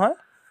লেখক কোন হয়?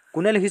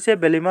 কোনে লিখিছে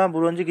বেলিমা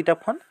বুৰঞ্জী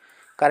কিতাপখন?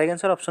 Correct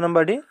answer option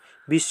number D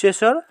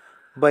Bisheshwar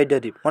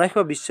Baidyadev. মনে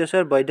ৰাখিব,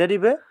 বিশ্বেশ্বৰ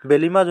বৈদ্যদেৱে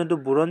বেলিমা যোনটো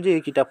বুৰঞ্জী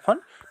এই কিতাপখন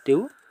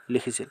তেওঁ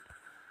লিখিছিল।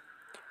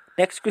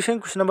 Next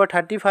question number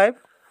 35.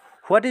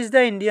 What is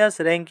the India's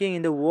ranking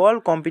in the World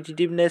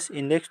Competitiveness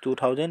Index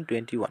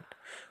 2021?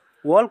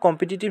 World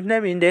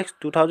Competitiveness Index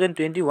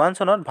 2021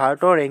 চনত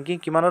ভাৰতৰ ৰেংকিং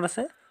কিমানত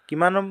আছে?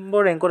 কিমান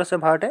নম্বৰ ৰেংকত আছে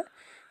ভাৰতে?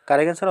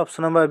 Correct answer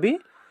option number B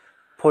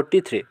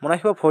 43। মনে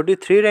ৰাখিব,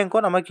 43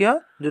 ৰেংকত আমাৰ কি হয়,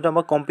 যোনটো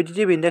আমাৰ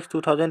কম্পিটিটিভ ইণ্ডেক্স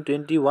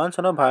 2021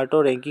 চনৰ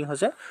ভাৰতৰ ৰেংকিং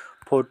হৈছে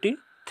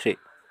 43।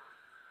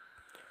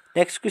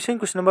 Next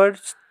question number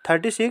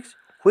 36.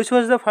 Which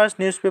was the first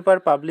newspaper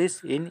published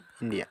in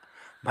India?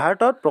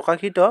 ভাৰতত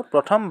প্ৰকাশিত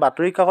প্ৰথম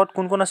বাতৰি কাকত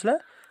কোনখন আছিলে?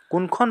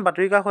 কোনখন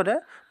বাতৰি কাকতে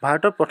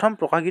ভাৰতৰ প্ৰথম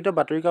প্ৰকাশিত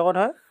বাতৰি কাকত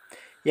হয়?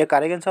 ইয়াৰ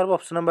কাৰেক্ট এনসাৰ হ'ব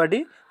option number D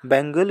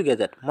Bengal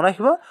gadget. মনে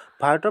ৰাখিব,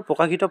 ভাৰতৰ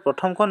প্ৰকাশিত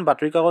প্ৰথমখন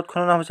বাতৰি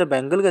কাকতখনৰ নাম হৈছে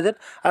বেংগল গেজেট,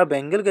 আৰু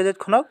বেংগল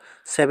গেজেটখনক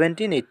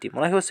 1780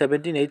 মনে ৰাখিব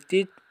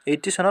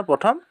 1780 চনত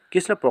প্ৰথম কি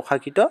আছিলে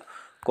প্ৰকাশিত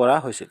কৰা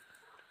হৈছিল।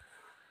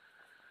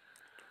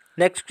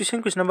 Next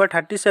question number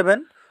 37.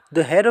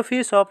 The head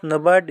office of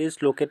NABARD is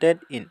located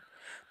in?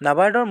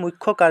 নাবাৰ্ডৰ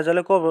মুখ্য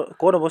কাৰ্যালয়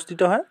ক'ত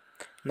অৱস্থিত হয়?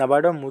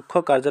 নাবাৰ্ডৰ মুখ্য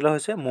কাৰ্যালয়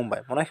হৈছে মুম্বাই।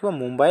 মনে ৰাখিব,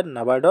 মুম্বাইত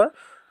নাবাৰ্ডৰ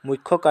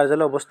মুখ্য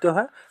কাৰ্যালয় অৱস্থিত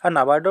হয়, আৰু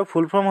নাবাৰ্ডৰ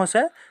ফুল ফৰ্ম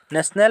হৈছে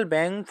national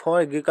bank for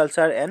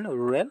agriculture and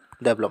rural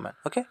development.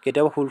 Okay,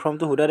 কেতিয়াবা ফুল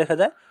ফৰ্মটো সোধা দেখা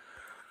যায়।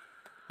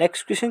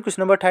 Next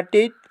question number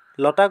 38.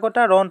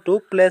 লতাকটা ৰণ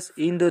টুক place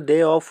in the day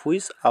of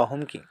which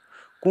Ahom king?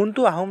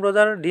 কোনটো আহোম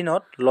ৰজাৰ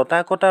দিনত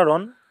লতাকটা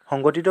ৰণ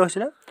সংঘটিত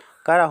হৈছিলে?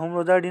 কাৰ আহোম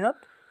ৰজাৰ দিনত?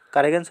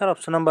 কাৰেক্ট এনসাৰ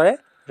অপশ্যন নম্বৰ এ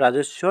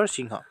ৰাজেশ্বৰ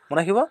সিংহ।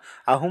 মনে ৰাখিব,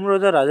 আহোম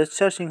ৰজা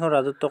ৰাজেশ্বৰ সিংহৰ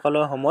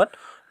ৰাজত্বকালৰ সময়ত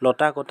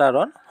লতাকটা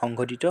ৰণ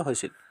সংঘটিত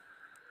হৈছিল।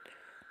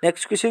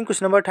 Next question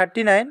number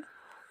 39.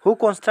 Who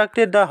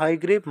constructed the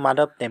Hayagriva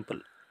Madhav temple?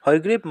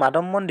 Hayagriva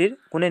Madhav মন্দিৰ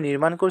কোনে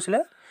নিৰ্মাণ কৰিছিলে?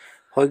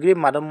 হয়গ্ৰীৱ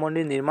মাধৱ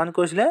মন্দিৰ নিৰ্মাণ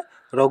কৰিছিলে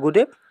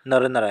ৰঘুদেৱ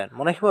নৰনাৰায়ণ।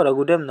 মনে ৰাখিব,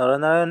 ৰঘুদেৱ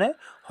নৰনাৰায়ণে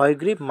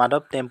হয়গ্ৰীৱ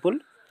মাধৱ টেম্পল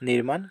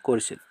নিৰ্মাণ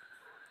কৰিছিল।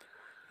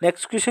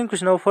 Next question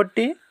number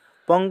 40.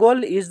 Pongal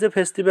is the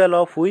festival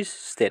of which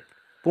state?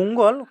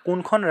 Pongal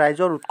কোনখন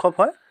ৰাজ্যৰ উৎসৱ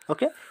হয়?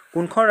 ওকে,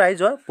 কোনখন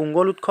ৰাজ্যৰ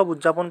পোংগল উৎসৱ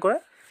উদযাপন কৰে?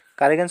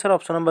 Correct answer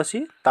option number C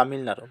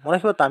Tamil Nadu. মনে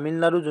ৰাখিব,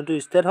 তামিলনাডু যোনটো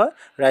ষ্টেট হয়,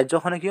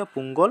 ৰাজ্যখনে কি হয়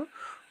পোংগল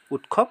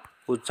উৎসৱ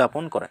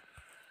উদযাপন কৰে।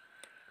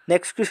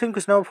 Next question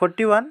number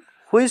 41.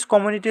 Which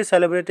community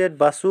celebrated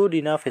Basu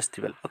দিনা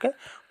ফেষ্টিভেল? ওকে,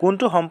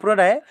 কোনটো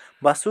সম্প্ৰদায়ে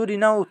বাসু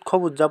দিনা উৎসৱ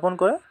উদযাপন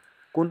কৰে?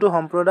 কোনটো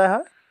সম্প্ৰদায়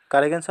হয়?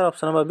 Correct answer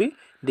option number B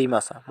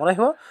Dimasa. মনে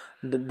ৰাখিব,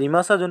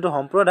 ডিমাচা যোনটো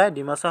সম্প্ৰদায়,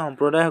 ডিমাচা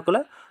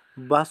সম্প্ৰদায়সকলে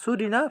বাসু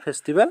দিনা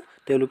ফেষ্টিভেল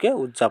তেওঁলোকে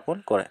উদযাপন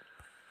কৰে।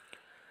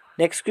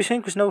 Next question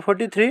number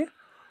 43.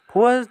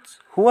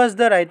 Who was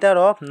the writer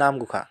of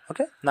Namghosha?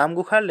 Okay,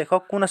 নামঘোষাৰ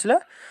লেখক কোন আছিলে?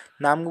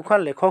 নামঘোষাৰ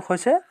লেখক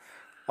হৈছে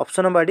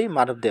অপশ্যন নম্বৰ ডি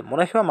মাধৱদেৱ।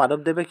 মনে ৰাখিব,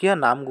 মাধৱদেৱে কি হয়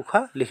নামঘোষা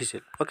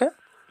লিখিছিল। ওকে,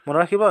 মনে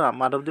ৰাখিব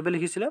মাধৱদেৱে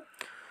লিখিছিলে।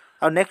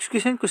 আৰু next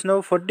question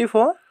number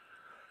 44.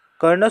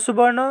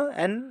 Karnasuvarna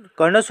and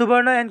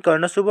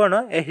Karnasuvarna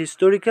A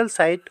historical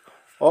site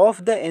of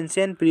the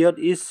ancient period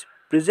is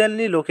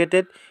presently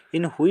located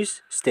in which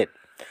state?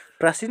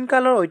 প্ৰাচীন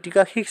কালৰ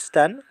ঐতিহাসিক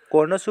স্থান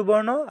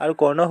কৰ্ণসুবৰ্ণ আৰু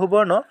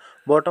কৰ্ণসুবৰ্ণ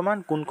বৰ্তমান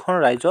কোনখন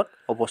ৰাজ্যত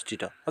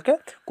অৱস্থিত? ওকে,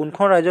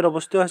 কোনখন ৰাজ্যত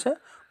অৱস্থিত হৈছে?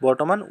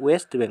 বৰ্তমান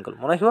ৱেষ্ট বেংগল।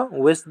 মনে ৰাখিব,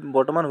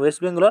 বৰ্তমান ৱেষ্ট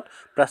বেংগলত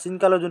প্ৰাচীন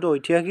কালৰ যোনটো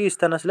ঐতিহাসিক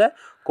স্থান আছিলে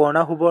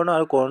কৰ্ণসুবৰ্ণ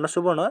আৰু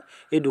কৰ্ণসুবৰ্ণ,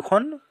 এই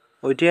দুখন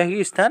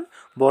ঐতিহাসিক স্থান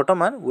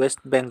বৰ্তমান ৱেষ্ট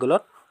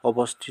বেংগলত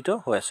অৱস্থিত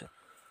হৈ আছে।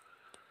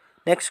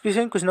 Next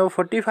question number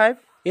 45.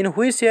 In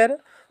which year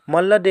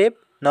Malladev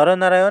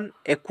Naranarayan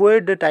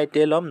একুৱাৰ্ড the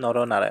title of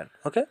Naranarayan?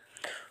 Okay,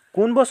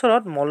 কোন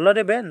বছৰত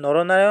মল্লদেৱে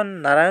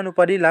নাৰায়ণ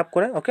উপাধি লাভ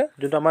কৰে? ওকে,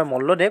 যোনটো আমাৰ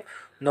মল্লদেৱ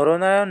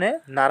নৰনাৰায়ণে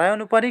নাৰায়ণ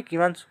উপাধি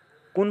কিমান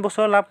কোন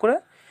বছৰ লাভ কৰে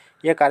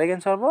ইয়াৰ কাৰেক্ট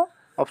এনসাৰ হ'ব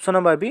অপশ্যন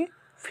নম্বৰ বি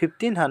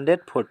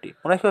 1540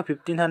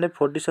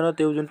 1540 চনত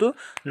তেওঁ যোনটো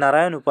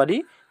নাৰায়ণ উপাধি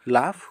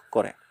লাভ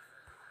কৰে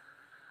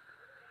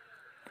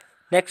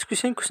Next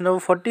question number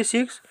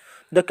 46.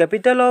 The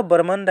capital of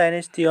Burman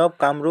dynasty of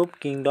Kamrup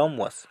kingdom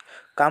was.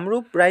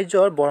 Kamrup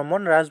ৰাজ্যৰ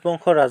বৰ্মন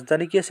ৰাজবংশৰ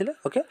ৰাজধানী কি আছিল?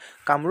 Okay.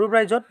 Kamrup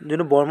ৰাজ্যত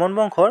যোনটো বৰ্মন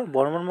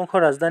বংশৰ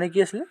ৰাজধানী কি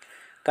আছিল?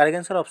 কাৰেক্ট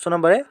আনসাৰ অপশ্যন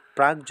নম্বৰ এ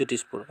প্ৰাগ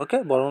জ্যোতিষপুৰ। Okay.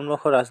 বৰ্মন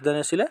বংশৰ ৰাজধানী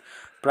আছিল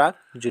Prag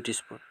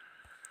Jyotishpur.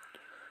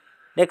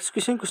 Next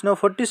question number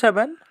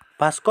 47.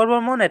 Bhaskar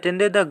Barman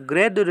attended the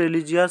Great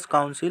Religious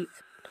Council.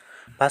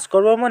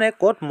 Bhaskar বৰ্মনে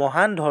ক'ত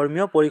মহান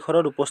ধৰ্মীয়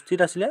পৰিষদত উপস্থিত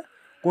আছিল?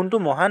 কোনটো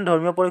মহান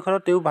ধৰ্মীয়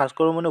পৰিষদত তেওঁ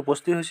ভাস্কৰ বৰ্মনে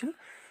উপস্থিত হৈছিল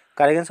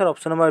correct answer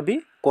option number B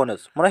Kanoj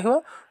মনে ৰাখিব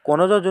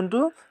কনজৰ যোনটো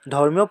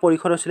ধৰ্মীয়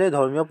পৰিষদ আছিল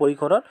ধৰ্মীয়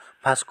পৰিষদত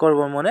ভাস্কৰ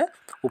বৰ্মনে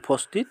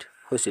উপস্থিত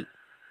হৈছিল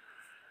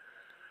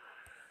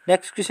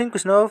next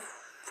question number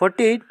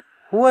 48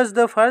 who was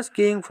the first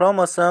king from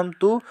Assam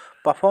to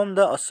perform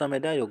the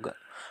Ashwamedha yoga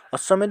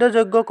অশ্বমেধ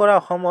যজ্ঞ কৰা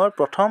অসমৰ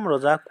প্ৰথম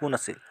ৰজা কোন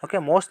আছিল ওকে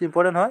মোস্ট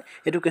ইম্পৰ্টেন্ট হয়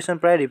এডুকেশ্যন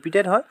প্ৰায়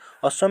ৰিপিটেড হয়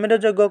অশ্বমেধ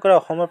যজ্ঞ কৰা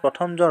অসমৰ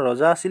প্ৰথমজন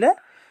ৰজা আছিল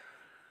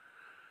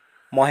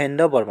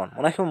মহেন্দ্ৰ বৰ্মন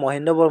মনাখিব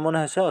মহেন্দ্ৰ বৰ্মন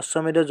হৈছে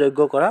অশ্বমেধ যজ্ঞ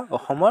কৰা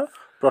অসমৰ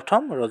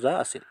প্ৰথম ৰজা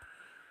আছিল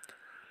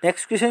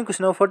next question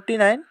number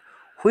 49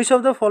 which of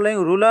the following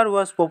ruler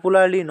was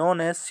popularly known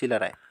as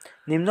শিলাৰাই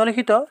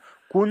নিম্নলিখিত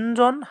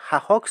কোনজন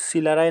শাসক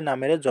শিলাৰাই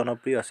নামেৰে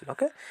জনপ্ৰিয় আছিল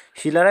ওকে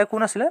শিলাৰাই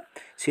কোন আছিল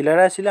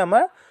শিলাৰাই আছিল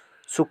আমাৰ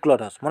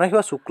শুক্লধ্বজ মনাখিব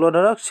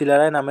শুক্লধ্বজক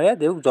শিলাৰাই নামেৰে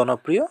দেউ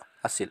জনপ্ৰিয়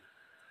আছিল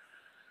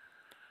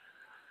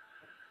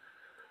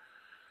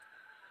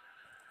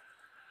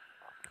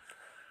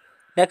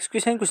Next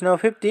question number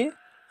 50.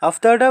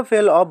 After the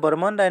fall of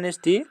Burman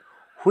dynasty,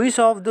 which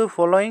of the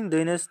following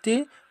dynasty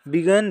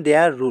began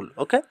their rule?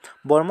 Okay.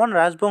 Burman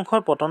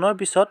ৰাজবংশৰ পতনৰ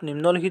পিছত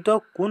নিম্নলিখিত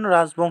কোন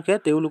ৰাজবংশে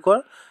তেওঁলোকৰ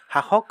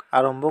শাসক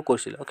আৰম্ভ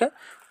কৰিছিল? Okay.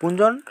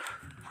 কোনজন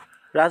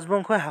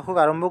ৰাজবংশই শাসক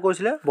আৰম্ভ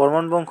কৰিছিল?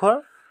 বৰ্মন বংশৰ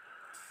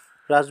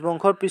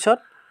ৰাজবংশৰ পিছত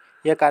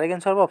ইয়াৰ কাৰেক্ট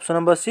আনসাৰ হ'ব অপশ্যন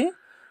নম্বৰ সি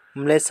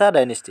মলেছা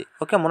ডাইনেষ্টি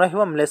ওকে মনে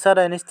ৰাখিব মলেছা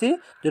ডাইনেষ্টি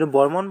যোনটো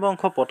বৰ্মন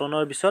বংশ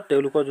পতনৰ পিছত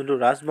তেওঁলোকৰ যোনটো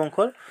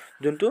ৰাজবংশৰ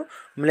যোনটো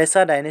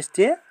মলেছা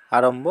ডাইনেষ্টিয়ে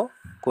আৰম্ভ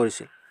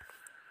কৰিছিল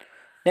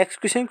next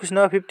question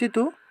number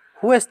 52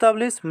 who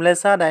established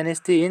মলেছা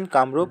dynasty in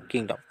Kamrup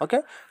kingdom okay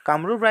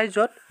Kamrup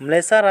ৰাজ্যত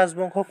মলেছা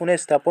ৰাজবংশ কোনে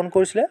স্থাপন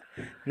কৰিছিল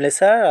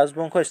মলেছা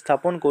ৰাজবংশ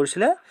স্থাপন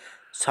কৰিছিল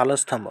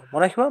শালস্তম্ভ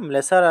মনে ৰাখিব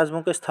মলেছা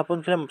ৰাজবংশ স্থাপন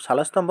কৰিলে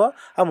শালস্তম্ভ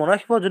আৰু মনে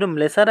ৰাখিব যোনটো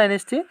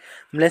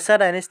মলেছা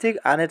ডাইনেষ্টিক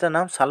আন এটা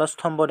নাম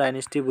শালস্তম্ভ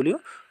ডাইনেষ্টি বুলিও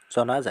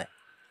জনা যায়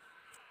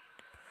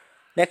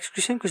next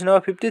question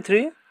number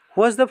 53 who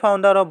was the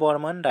founder of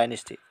Burman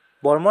dynasty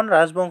Barman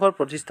ৰাজবংশৰ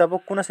প্ৰতিষ্ঠাপক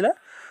কোন আছিল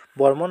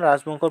বৰ্মন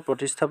ৰাজবংশৰ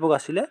প্ৰতিষ্ঠাপক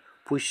আছিল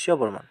পুষ্য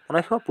বৰ্মন মনে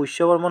ৰাখিব পুষ্য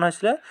বৰ্মন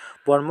আছিল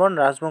বৰ্মন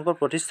ৰাজবংশৰ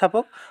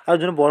প্ৰতিষ্ঠাপক আৰু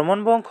যোন বৰ্মন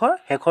বংশৰ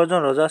শেষৰজন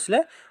ৰজা আছিল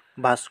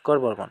ভাস্কৰ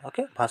বৰ্মন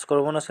ওকে ভাস্কৰ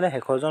বৰ্মন আছিল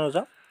শেষৰজন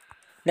ৰজা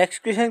next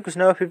question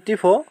number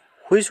 54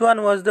 which one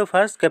was the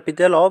first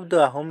capital of the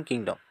Ahom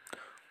kingdom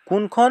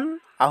কোনখন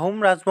আহোম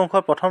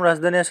ৰাজবংশৰ প্ৰথম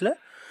ৰাজধানী আছিল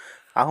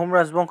আহোম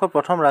ৰাজবংশৰ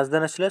প্ৰথম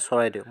ৰাজধানী আছিল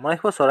চৰাইদেউ মনে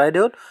ৰাখিব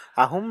চৰাইদেউত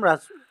আহোম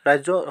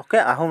ৰাজ্য ওকে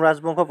আহোম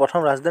ৰাজবংশৰ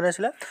প্ৰথম ৰাজধানী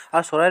আছিল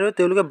আৰু চৰাইদেউত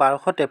তেওঁলোকে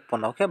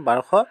 1253 ওকে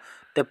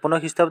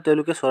 1253 খ্ৰীষ্টাব্দত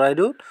তেওঁলোকে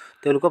চৰাইদেউত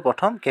তেওঁলোকৰ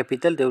প্ৰথম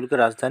কেপিটেল তেওঁলোকে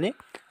ৰাজধানী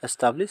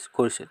এষ্টাব্লিছ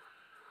কৰিছিল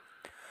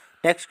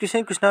next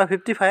question number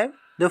 55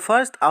 the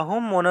first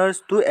Ahom monarchs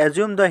to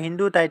assume the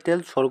Hindu title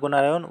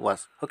Swarganarayan was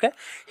okay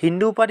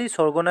Hindu উপাধি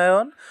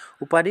স্বৰ্গনাৰায়ণ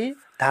উপাধি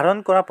ধাৰণ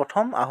কৰা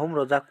প্ৰথম আহোম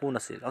ৰজা কোন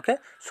আছিল ওকে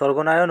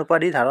স্বৰ্গনাৰায়ণ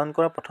উপাধি ধাৰণ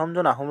কৰা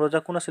প্ৰথমজন আহোম ৰজা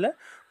কোন আছিল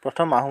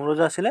প্ৰথম আহোম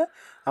ৰজা আছিল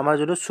আমাৰ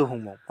যোনটো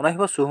সুহুংমুং মনে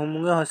ৰাখিব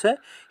সুহুংমুঙে হৈছে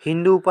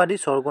হিন্দু উপাধি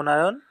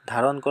স্বৰ্গনাৰায়ণ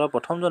ধাৰণ কৰা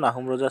প্ৰথমজন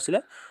আহোম ৰজা আছিল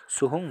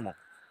সুহুংমুং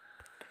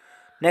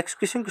next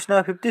question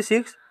number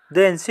 56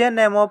 the ancient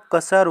name of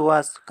Kasar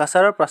was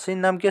কাছাৰৰ প্ৰাচীন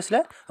নাম কি আছিল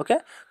ওকে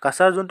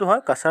কাছাৰ যোনটো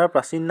হয় কাছাৰৰ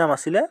প্ৰাচীন নাম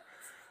আছিল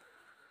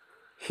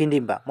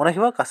হিডিম্বা মনে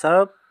ৰাখিব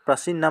কাছাৰৰ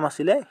প্ৰাচীন নাম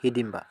আছিল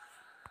Hidimba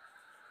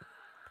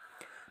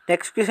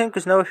Next question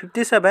number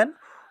 57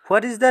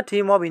 what is the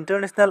theme of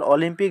International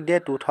Olympic Day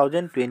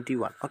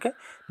 2021 okay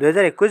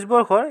 2021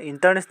 বৰ্ষৰ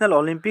ইন্টাৰনেশ্যনেল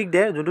অলিম্পিক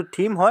ডে যোনটো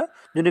থিম হয়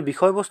যোনটো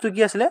বিষয়বস্তু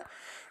কি আছিল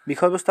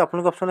বিষয়বস্তু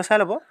আপোনালোক অপচনে চাই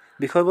লব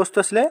বিষয়বস্তু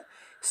আছিল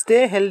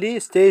stay healthy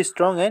stay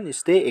strong and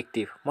stay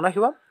active মনে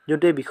ৰাখিব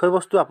যোনটো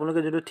বিষয়বস্তু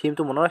আপোনালোকে যোনটো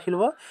থিমটো মনত ৰাখি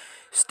লব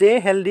stay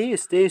healthy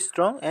stay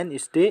strong and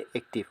stay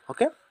active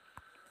okay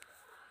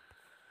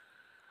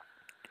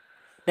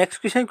Next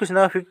question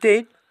number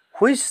 58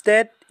 which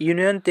state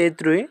union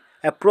territory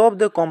approved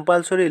the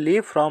compulsory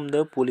leave from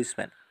the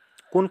policeman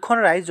কোনখন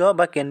ৰাজ্য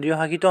বা কেন্দ্ৰীয়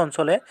শাসিত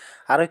অঞ্চলে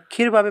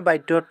আৰক্ষীৰ বাবে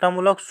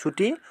বাধ্যতামূলক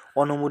ছুটি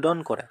অনুমোদন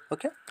কৰে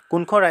ওকে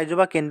কোনখন ৰাজ্য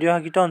বা কেন্দ্ৰীয়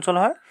শাসিত অঞ্চল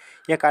হয়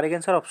ইয়াৰ কাৰেক্ট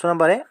আনসাৰ অপশ্যন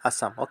নম্বৰ এ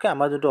আসাম ওকে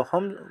আমাৰ যোনটো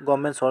অসম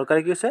গভৰ্ণমেণ্ট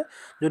চৰকাৰে কি হৈছে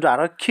যোনটো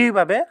আৰক্ষীৰ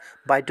বাবে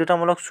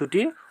বাধ্যতামূলক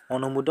ছুটি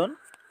অনুমোদন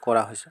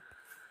কৰা হৈছে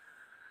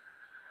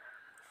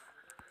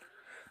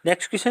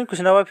next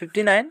question number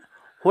 59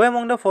 who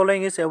among the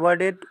following is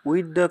awarded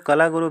with the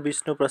Kalaguru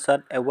Vishnu Prasad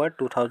Award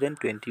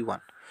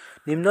 2021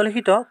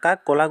 নিম্নলিখিত কাক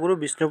কলাগুৰু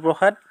বিষ্ণু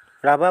প্ৰসাদ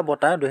ৰাভা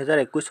বঁটা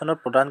 2021 চনত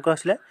প্ৰদান কৰা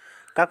হৈছিল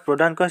কাক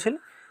প্ৰদান কৰা হৈছিল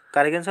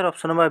correct answer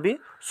option number B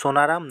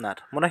Sonaram Nath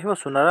মনত ৰাখিব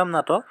সোনাৰাম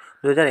নাথক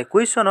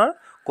 2021 চনৰ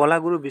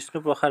কলাগুৰু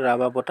বিষ্ণুপ্ৰসাদ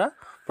ৰাভা বঁটা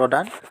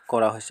প্ৰদান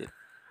কৰা হৈছিল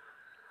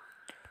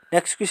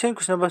next question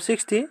number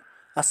 60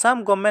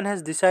 Assam government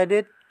has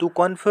decided to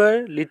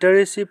confer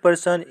literacy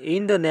person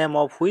in the name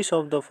of which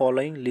of the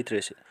following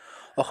literacy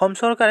Assam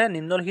চৰকাৰে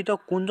নিম্নলিখিত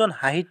কোনজন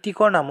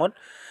সাহিত্যিকৰ নামত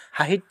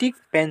সাহিত্যিক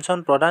পেঞ্চন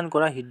প্ৰদান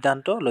কৰা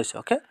সিদ্ধান্ত লৈছে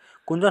ওকে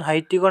কোনজন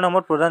সাহিত্যিকৰ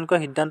নামত প্ৰদান কৰা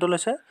সিদ্ধান্ত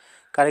লৈছে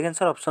correct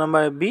answer option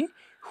number B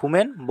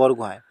হুমেন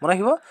Borgohain মনত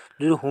ৰাখিব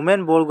যদি হুমেন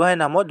বৰগোহাঁই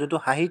নামত যোনটো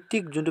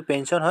সাহিত্যিক যোনটো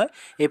পেঞ্চন হয়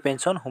এই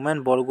পেঞ্চন হুমেন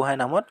বৰগোহাঁই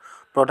নামত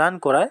প্ৰদান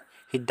কৰাৰ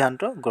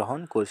সিদ্ধান্ত গ্ৰহণ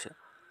কৰিছে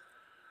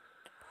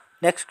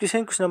next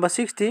question number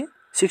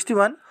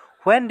 61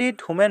 when did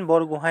হুমেন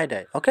Borgohain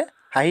die okay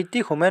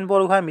সাহিত্যিক হুমেন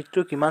বৰগোহাঁইৰ মৃত্যু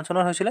কিমান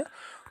চনত হৈছিল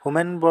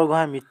হুমেন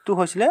বৰগোহাঁইৰ মৃত্যু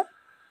হৈছিল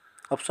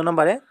অপশ্যন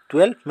নম্বৰ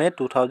 12 মে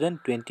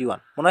 2021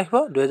 মনত ৰাখিব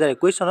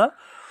 2021 চনৰ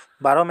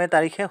 12 মে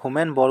তাৰিখে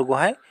হুমেন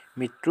বৰগোহাঁইৰ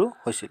মৃত্যু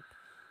হৈছিল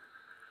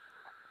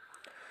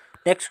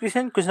Next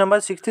question number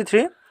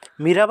 63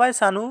 Mirabai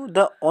Sanu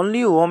the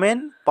only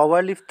woman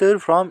powerlifter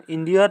from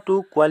India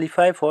to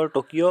qualify for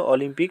Tokyo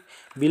Olympic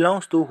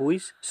belongs to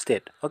which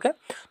state okay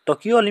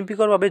Tokyo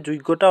Olympicৰ বাবে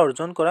যোগ্যতা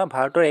অৰ্জন কৰা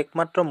ভাৰতৰ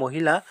একমাত্ৰ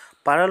মহিলা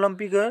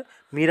পাৰালিম্পিকৰ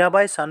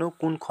মীৰাবাই সানু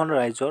কোনখন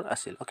ৰাজ্যৰ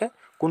আছিল okay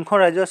কোনখন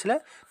ৰাজ্য আছিল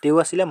তেও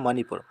আছিল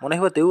মণিপুৰ মনে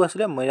হ'ব তেও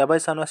আছিল মীৰাবাই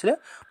সানু আছিল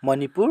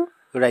মণিপুৰ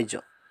ৰাজ্য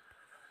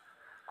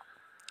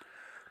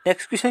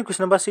Next question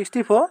number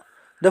 64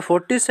 The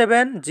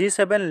 47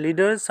 G7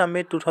 Leaders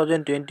Summit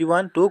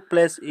 2021 took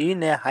place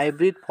in a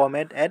hybrid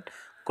format at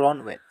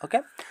Cronwell.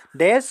 Okay.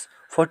 This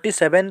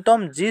 47তম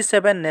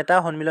G7 নেতা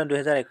সন্মিলন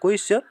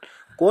 2021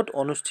 কোট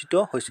অনুষ্ঠিত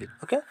হৈছিল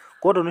ওকে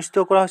কোট অনুষ্ঠিত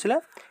কৰা হৈছিল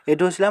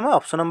এটো হৈছিল আমাৰ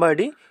option number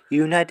D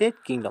United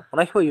kingdom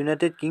ৰাখিব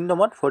ইউনাইটেড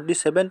কিংডমত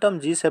 47তম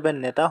G7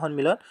 নেতা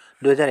সন্মিলন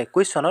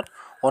 2021 চনত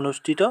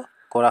অনুষ্ঠিত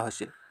কৰা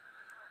হৈছিল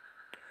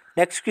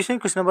next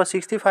question number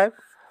 65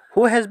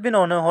 Who has been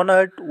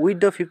honored with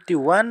the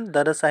 51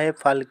 Dada Saheb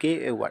Phalke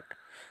Award?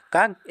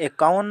 কাক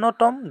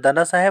 51তম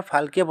দাদা সাহেব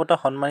ফালকে বঁটা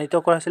সন্মানিত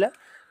কৰা হৈছিল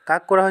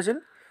কাক কৰা হৈছিল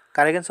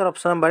correct answer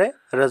option number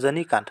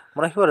Rajanikanta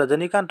মনে ৰাখিব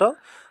ৰজনীকান্তক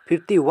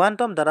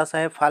 51তম দাদা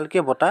সাহেব ফালকে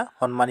বঁটা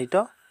সন্মানিত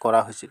কৰা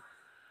হৈছিল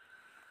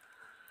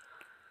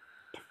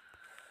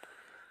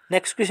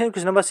next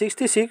question number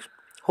 66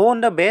 Who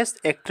won the Best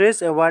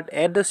Actress Award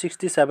at the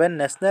 67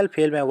 National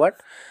Film Award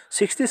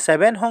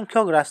 67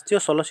 সংখ্যক ৰাষ্ট্ৰীয়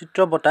চলচ্চিত্ৰ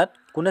বঁটাত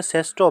কোনে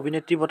শ্ৰেষ্ঠ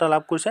অভিনেত্ৰী বঁটা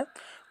লাভ কৰিছে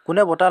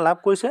কোনে বঁটা লাভ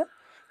কৰিছে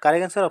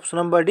correct answer option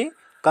number D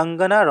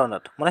Kangana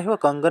ৰনট মনে ৰাখিব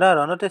কংগনা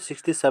ৰনটে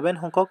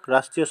 67 সংখ্যক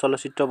ৰাষ্ট্ৰীয়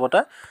চলচ্চিত্ৰ বঁটা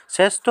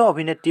শ্ৰেষ্ঠ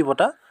অভিনেত্ৰী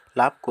বঁটা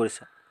লাভ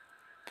কৰিছে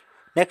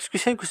next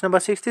question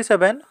number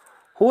 67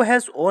 Who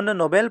has won a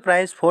Nobel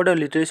Prize for the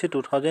Literacy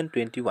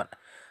 2021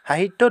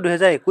 সাহিত্য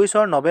 2021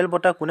 ৰ নোবেল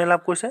বঁটা কোনে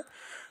লাভ কৰিছে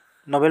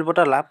নোবেল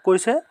বঁটা লাভ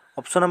কৰিছে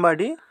অপশ্যন নম্বৰ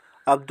ডি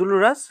আব্দুল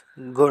ৰাজ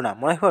গুৰনা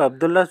মনে ৰাখিব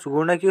আব্দুল ৰাজ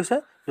গুৰনা কি হৈছে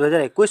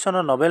 2021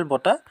 চনৰ নোবেল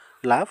বঁটা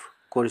লাভ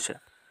কৰিছে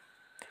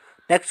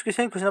next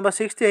question number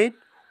 68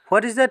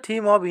 What is the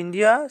theme of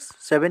India's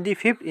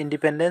 75th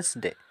Independence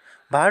Day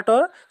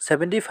ভাৰতৰ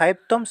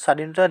 75তম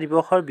স্বাধীনতা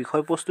দিৱসৰ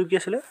বিষয়বস্তু কি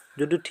আছিল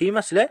যোনটো থিম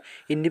আছিল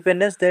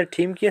ইন্ডিপেন্ডেন্স ডেৰ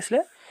থিম কি আছিল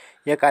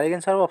ইয়া correct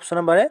answer option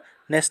number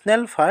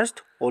national first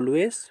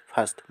always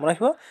first মনে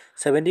ৰাখিব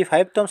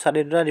 75তম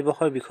স্বাধীনতা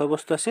দিৱসৰ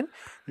বিষয়বস্তু আছিল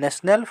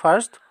national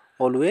first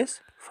always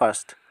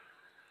first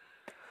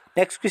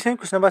next question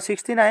number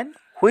 69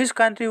 Which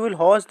country will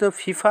host the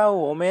FIFA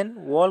Women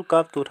World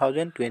Cup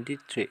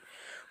 2023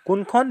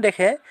 কোনখন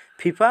দেশে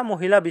ফিফা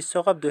মহিলা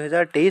বিশ্বকাপ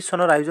 2023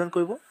 চনৰ আয়োজন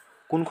কৰিব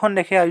কোনখন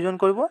দেশে আয়োজন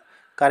কৰিব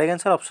correct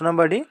answer option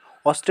number D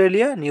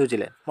Australia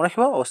New Zealand মনে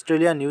ৰাখিব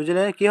অষ্ট্ৰেলিয়া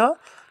নিউজিলেণ্ড কি হয়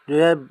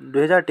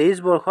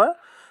 2023 বৰ্ষৰ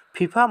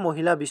ফিফা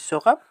মহিলা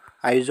বিশ্বকাপ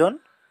আয়োজন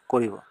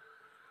কৰিব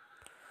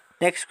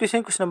next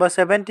question number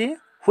 70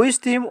 Which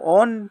team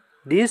won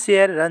this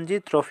year Ranji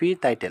Trophy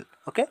title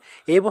okay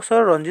এই বছৰ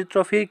ৰঞ্জিত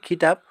ট্ৰফিৰ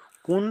খিতাপ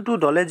কোনটো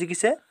দলে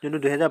জিকিছে যোনটো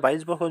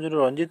 2022 বৰ্ষৰ যোনটো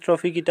ৰঞ্জিত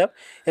ট্ৰফি কিতাপ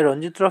এই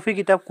ৰঞ্জিত ট্ৰফি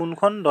কিতাপ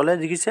কোনখন দলে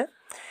জিকিছে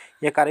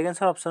ইয়া কাৰেক্ট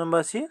আনসাৰ অপশ্যন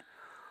নম্বৰ সি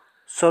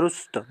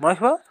সৰুষ্ট মনে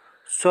ৰাখিব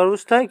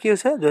সৰুষ্টাই কি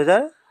হৈছে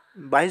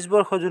 2022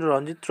 বৰ্ষৰ যোনটো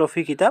ৰঞ্জিত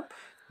ট্ৰফি কিতাপ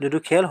যোনটো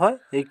খেল হয়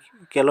এই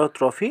খেলৰ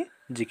ট্ৰফি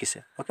জিকিছে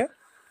okay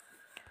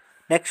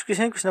next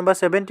question number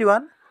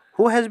 71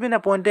 Who has been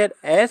appointed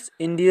as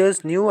India's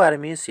new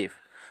army chief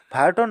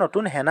ভাৰতৰ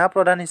নতুন সেনা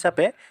প্ৰধান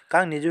হিচাপে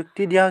কাক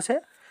নিযুক্তি দিয়া হৈছে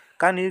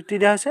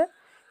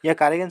ইয়া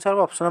correct answer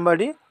option number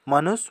D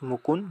Manoj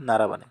Mukunda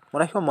নাৰাৱানে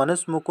মনে ৰাখিব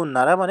মনোজ মুকুন্দ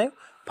নাৰাৱানে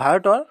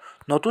ভাৰতৰ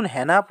নতুন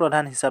সেনা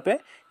প্ৰধান হিচাপে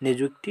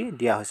নিযুক্তি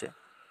দিয়া হৈছে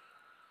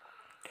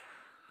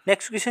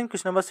নেক্সট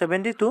question number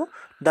 72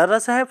 দাদা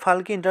সাহেব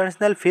Phalke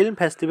international film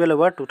festival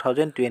award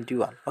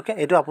 2021 okay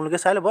এটো আপোনালোকে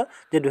চাই ল'ব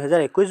যে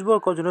 2021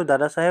 বৰ্ষৰ যোনটো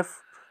দাদা সাহেব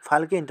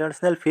Phalke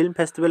international film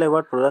festival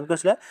award প্ৰদান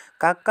কৰিছিল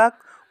কাক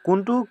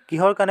কোনটো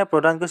কিহৰ কাৰণে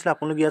প্ৰদান কৰিছিল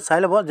আপোনালোকে ইয়াত চাই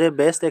ল'ব যে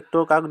বেষ্ট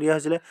এক্টৰ কাক দিয়া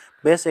হৈছিল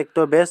best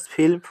actor best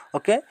film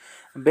okay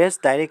best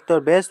director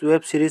best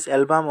web সিৰিজ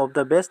album of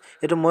the best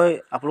এটো মই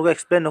আপোনালোকক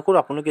এক্সপ্লেইন নকৰো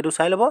আপোনালোকে এটো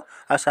চাই ল'ব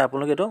আৰু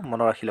আপোনালোকে এটো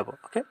মনত ৰাখি ল'ব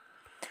ওকে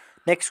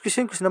নেক্সট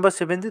কুৱেশ্যন নম্বৰ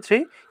 73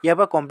 ইয়াৰ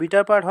পৰা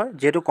কম্পিউটাৰ পাৰ্ট হয়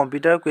যেহেতু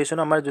কম্পিউটাৰ কুৱেশ্যন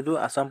আমাৰ যোনটো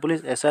আছাম পুলিচ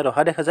এছআই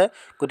অহা দেখা যায়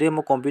গতিকে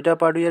মোৰ কম্পিউটাৰ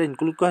পাৰ্টটো ইয়াত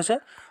ইনক্লুড কৰা হৈছে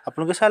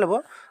আপোনালোকে চাই ল'ব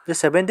যে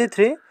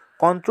 73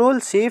 control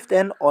shift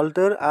and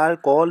alter R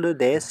cold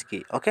ডেছ কি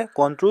অ'কে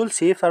কণ্ট্ৰল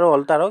শিফ্ট আৰু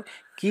অল্টাৰক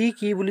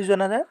কি বুলি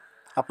জনা যায়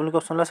আপোনালোকে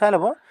অপশ্যনলৈ চাই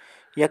ল'ব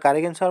ইয়াৰ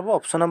কাৰেক্ট এনচাৰ হ'ব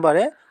অপশ্যন নম্বৰ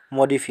এ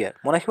মডিফায়াৰ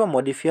মনে ৰাখিব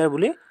মডিফায়াৰ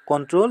বুলি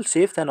কণ্ট্ৰল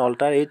শিফ্ট এণ্ড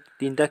অল্টাৰ এই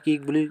তিনিটা কি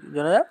বুলি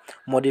জনা যায়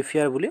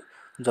মডিফায়াৰ বুলি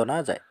জনা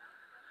যায়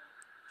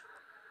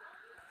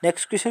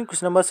Next question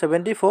number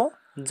 74.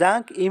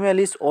 Junk email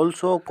is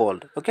also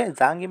called. Okay,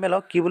 junk email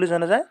কি বুলি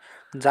জনা যায়?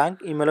 Junk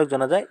email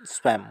জনা যায়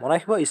spam. মনে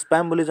ৰাখিব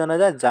spam বুলি জনা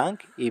যায় junk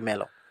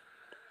email.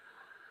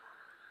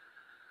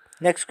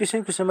 Next question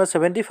number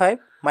 75.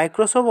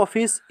 Microsoft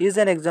Office is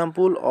an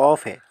example of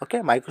a.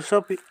 Okay,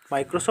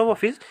 Microsoft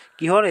Office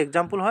কিহৰ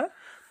example হয়?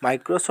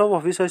 Microsoft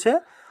Office হৈছে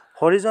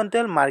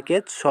horizontal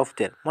market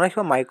software. মনে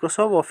ৰাখিব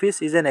Microsoft Office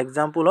is an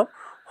example of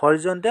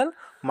horizontal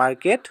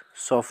market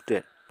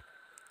software.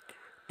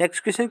 Next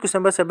question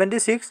number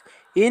 76.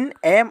 In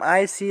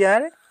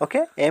MICR,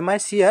 okay,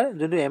 MICR,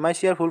 যোনটো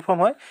MICR full form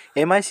হয়,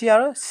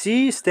 MICR C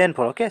stand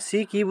for, okay, C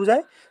কি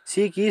বুজায়? C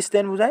কি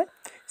stand বুজায়?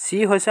 C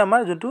হৈছে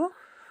আমাৰ যোনটো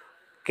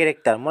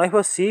character, মনে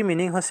ৰাখিব C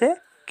meaning হৈছে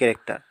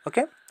character,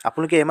 okay,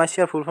 আপোনালোকে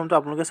MICR full form টো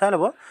আপোনালোকে চাই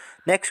ল'ব.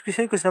 Next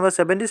question number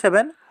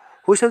 77.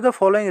 Which of the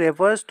following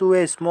refers to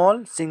a small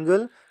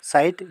single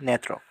site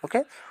network,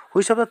 okay,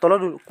 which of the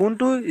তলত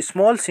কোনটো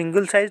small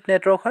single site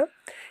network হয়?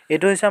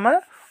 এইটো হৈছে আমাৰ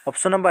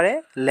অপশ্যন নম্বৰ এ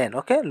LAN,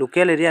 okay,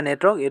 local area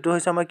network এইটো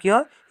হৈছে আমাৰ কি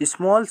হয়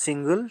স্মল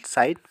সিঙ্গল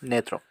সাইট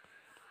নেটৱৰ্ক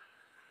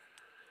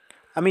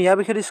আমি ইয়াৰ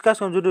বিষয়ে ডিসকাস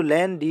কৰিম যোনটো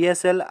LAN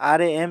DSL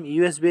RAM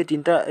USB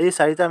তিনটা এই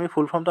চাৰিটা আমি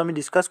ফুল ফৰ্মটো আমি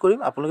ডিসকাস কৰিম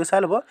আপোনালোকে চাই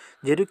ল'ব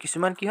যেহেতু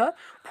কিছুমান কি হয়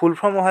ফুল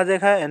ফৰ্ম অহা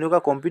দেখা এনেকুৱা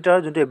কম্পিউটাৰ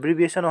যোনটো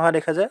এব্ৰিভিয়েচন অহা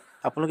দেখা যায়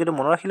আপোনালোকে এটা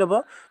মনত ৰাখি ল'ব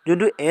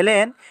যোনটো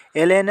LAN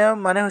এৰ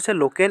মানে হৈছে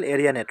local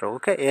area network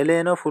okay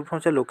LAN ৰ ফুল ফৰ্ম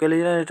হৈছে লোকেল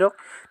এৰিয়া নেটৱৰ্ক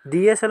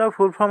DSL ৰ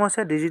ফুল ফৰ্ম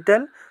হৈছে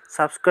ডিজিটেল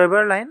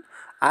সাবস্ক্ৰাইবাৰ লাইন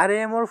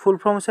RAM ৰ ফুল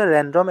ফৰ্ম হৈছে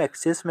ৰেন্ডম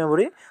এক্সেছ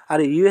মেমৰি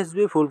আৰু USB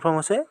ফুল ফৰ্ম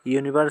হৈছে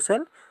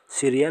ইউনিভাৰ্সেল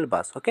সিৰিয়াল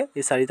বাস ওকে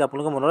এই চাৰিটা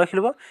আপোনালোকে মনত ৰাখি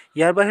ল'ব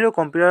ইয়াৰ বাহিৰেও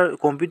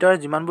কম্পিউটাৰ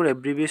যিমানবোৰ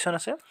এব্ৰিভিয়েচন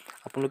আছে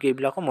আপোনালোকে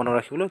এইবিলাকো মনত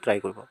ৰাখিবলৈ ট্ৰাই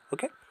কৰিব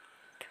okay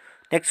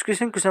next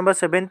question number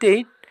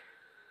 78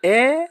 a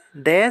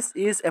dash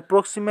is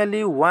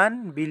approximately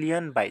 1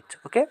 billion bytes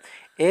okay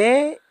a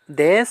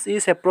dash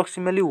is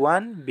approximately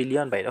 1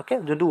 billion byte okay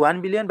যোনটো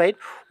 1 billion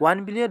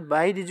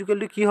byte is equal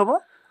to কি হ'ব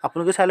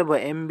আপোনালোকে চাই ল'ব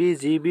MB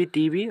GB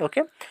TB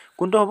okay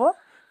কোনটো হ'ব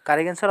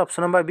correct answer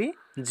option number B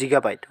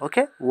gigabyte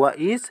okay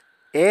is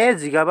a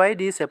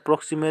gigabyte is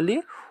approximately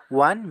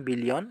 1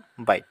 billion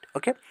byte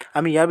okay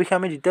আমি ইয়াৰ বিষয়ে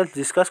আমি ডিটেইলছ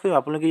ডিসকাস কৰিম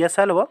আপোনালোকে ইয়াত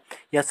চাই ল'ব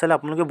ইয়াত চালে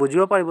আপোনালোকে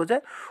বুজিব পাৰিব যে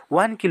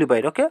 1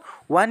 কিলোবাইট okay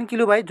 1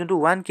 কিলোবাইট যোনটো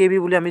 1 KB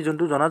বুলি আমি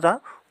যোনটো জনা যাও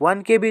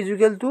 1 KB is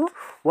equal to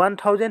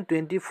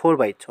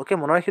 1024 bytes okay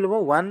মনত ৰাখি ল'ব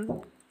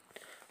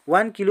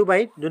 1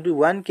 কিলোবাইট যোনটো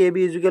 1 KB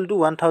is equal to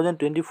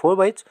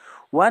 1024 bytes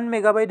 1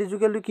 megabyte is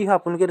equal to কি হয়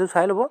আপোনালোকে এটা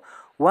চাই ল'ব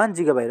 1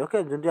 gigabyte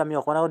okay যোনটো আমি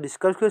অকন আগত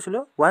ডিসকাস কৰিছিলো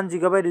 1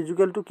 gigabyte is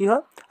equal to কি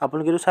হয়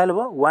আপোনালোকে এটা চাই ল'ব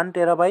 1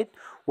 terabyte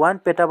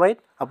 1 petabyte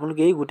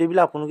আপোনালোকে এই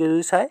গুটেবিলা আপোনালোকে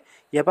যদি চাই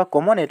ইয়াৰ পৰা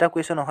কমন এটা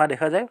কোৱেশ্চন অহা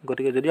দেখা যায়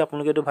গতিকে যদি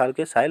আপোনালোকে এটো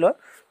ভালকে চাই লয়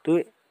তো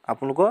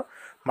আপোনালোকৰ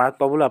মাৰ্ক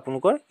পাবলৈ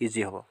আপোনালোকৰ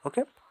ইজি হ'ব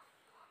okay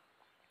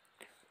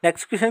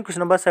next question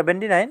number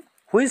 79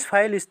 which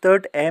file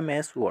start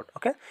MS Word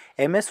okay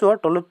MS Word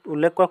তলত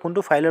উল্লেখ কৰা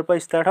কোনটো ফাইলৰ পৰা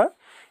ষ্টাৰ্ট হয়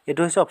এটো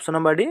হৈছে option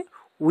number D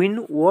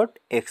WinWord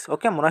X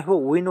okay মনে ৰাখিব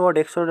WinWord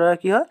X ৰ দ্বাৰা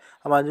কি হয়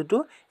আমাৰ যেটো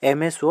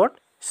MS Word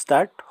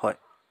start হয়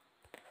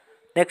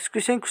next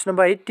question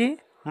number 80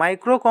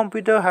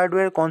 microcomputer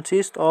hardware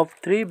consists of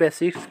three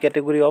basic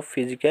category of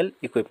physical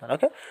equipment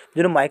okay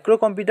যেটো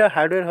microcomputer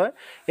hardware হয়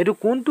এটো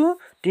কোনটো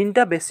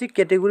তিনটা বেসিক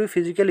ক্যাটেগরি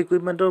ফিজিক্যাল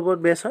ইকুইপমেন্টৰ ওপৰত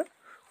বেস হয়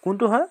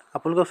কোনটো হয়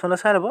আপোনালোকে অপচন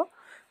চাই ল'ব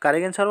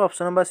কারেক্ট আনসার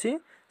অপশন নাম্বার সি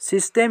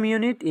সিস্টেম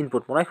ইউনিট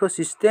ইনপুট মনে রাখো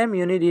system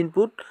unit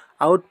input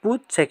output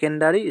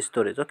secondary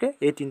storage okay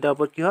এই তিনটাৰ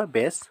ওপৰত কি হয়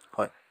বেস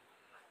হয়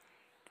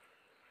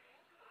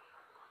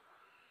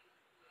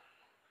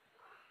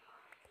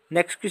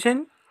নেক্সট কোৱেশ্চন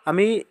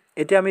আমি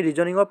এতিয়া আমি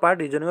ৰিজনিংৰ পাৰ্ট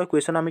ৰিজনিংৰ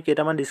কোৱেশ্চন আমি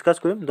কেইটামান ডিসকাস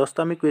কৰিম 10টা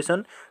আমি কোৱেশ্চন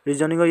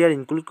ৰিজনিংৰ ইয়াৰ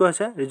ইনক্লুড কৰা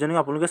আছে ৰিজনিং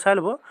আপোনালোকে চাই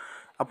ল'ব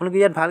আপোনালোকে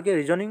ইয়াত ভালকে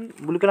ৰিজনিং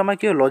বুলি ক'লে আমাৰ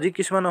কি লজিক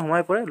কিছুমান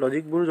সোমাই পৰে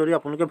লজিকবোৰ যদি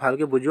আপোনালোকে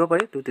ভালকে বুজিব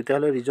পাৰে তো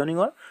তেতিয়াহলে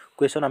ৰিজনিংৰ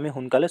কোৱেশ্চন আমি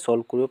সোনকালে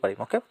সলভ কৰিব পাৰিম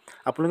ওকে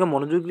আপোনালোকে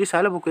মনোযোগ দি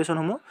চাই ল'ব কোৱেশ্চন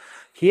সমূহ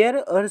হিয়াৰ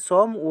আৰ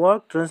সম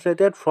word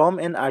translated from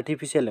N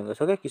আৰ্টিফিশিয়াল language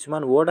okay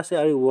কিছুমান ওয়াৰ্ড আছে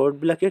আৰু ওয়াৰ্ড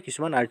বিলাকে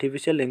কিছুমান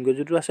আৰ্টিফিশিয়াল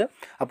ল্যাঙ্গুৱেজটো আছে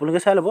আপোনালোকে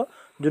চাই ল'ব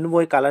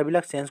যোনবোৰ কালাৰ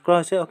বিলাক চেঞ্জ কৰা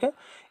হৈছে okay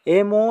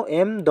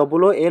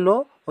MOMOLO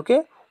okay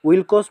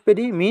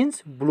উইলকস্পেডি means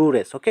blue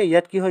ৰেছ ওকে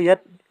ইয়াত কি হয়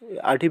ইয়াত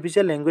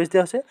আৰ্টিফিশিয়াল ল্যাঙ্গুৱেজ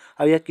দিয়া আছে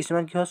আৰু ইয়াত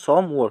কিছুমান কি হয়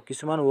সম ওয়াৰ্ড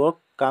কিছুমান ওয়াৰ্ড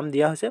কাম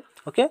দিয়া হৈছে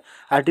ওকে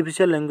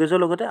আৰ্টিফিশিয়াল ল্যাঙ্গুৱেজৰ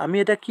লগতে আমি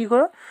এটা কি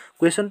কৰা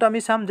কোৱেশ্চনটো আমি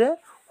চাম যে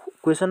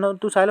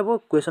কোৱেশ্চনটো চাই ল'ব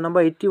question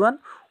number 81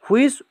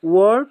 which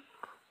word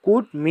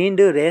could mean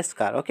the race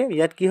car okay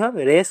ইয়াত কি হয়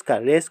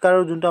ৰেচ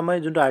কাৰৰ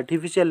যোনটো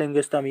আৰ্টিফিচিয়েল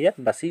লেংগুৱেজটো আমি ইয়াত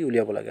বাছি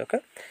উলিয়াব লাগে অ'কে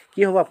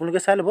কি হ'ব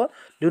আপোনালোকে চাই ল'ব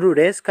যোনটো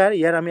ৰেচ কাৰ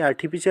ইয়াৰ আমি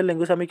আৰ্টিফিচিয়েল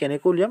লেংগুৱেজ আমি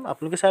কেনেকৈ উলিয়াম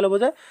আপোনালোকে চাই ল'ব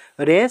যে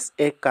ৰেচ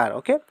এ কাৰ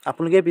অ'কে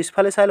আপোনালোকে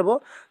পিছফালে চাই ল'ব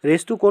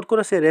ৰেচটো ক'ত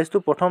আছে ৰেচটো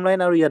প্ৰথম লাইন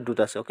আৰু ইয়াত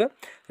দুটা আছে অ'কে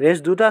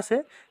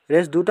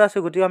ৰেচ দুটা আছে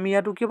গতিকে আমি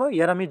ইয়াতো কি হ'ব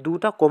ইয়াত আমি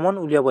দুটা কমন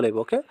উলিয়াব লাগিব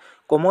অ'কে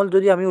কমন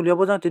যদি আমি উলিয়াব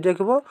যাওঁ তেতিয়া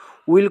কি হ'ব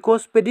উইল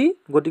কজ পেডি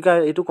গতিকে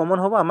এইটো কমন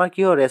হ'ব আমাৰ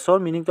কি হয় ৰেচৰ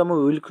মিনিংটো আমাৰ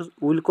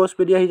উইল কজ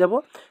পেডি আহি যাব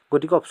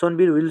গতিকে অপশ্যন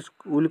বিৰ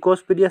উইল কজ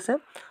পেডি আছে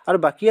আৰু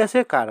বাকী আছে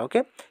কাৰ অ'কে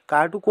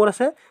কাৰটো ক'ত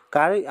আছে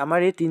কাৰ আমাৰ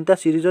এই তিনিটা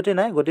চিৰিজতে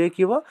নাই গতিকে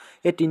কি হ'ব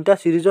এই তিনিটা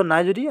চিৰিজত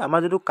নাই যদি আমাৰ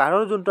যিটো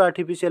কাৰৰ যোনটো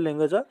আৰ্টিফিচিয়েল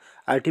লেংগুৱেজ হয়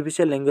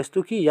আৰ্টিফিচিয়েল লেংগুৱেজটো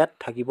কি ইয়াত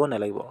থাকিব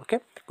নালাগিব অ'কে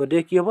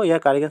গতিকে কি হ'ব ইয়াৰ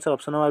correct answer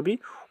option number B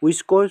wish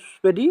cause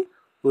paddy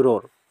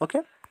ৰোৰ okay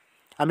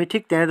আমি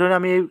ঠিক তেনেধৰণে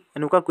আমি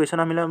এনেকুৱা কুৱেশ্যন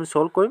আমি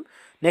সলভ কৰিম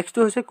নেক্সটটো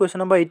হৈছে কুৱেশ্যন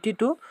নম্বৰ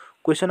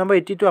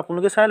 82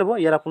 আপোনালোকে চাই ল'ব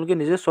ইয়াত আপোনালোকে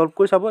নিজে সলভ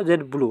কৰি চাব যে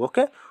blue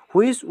okay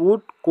which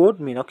would code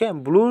mein okay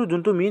ব্লুৰ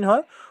যোনটো মিন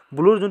হয়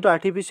ব্লুৰ যোনটো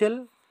আৰ্টিফিচিয়েল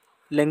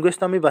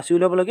লেংগুৱেজটো আমি বাছি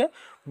উলিয়াব লাগে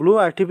ব্লু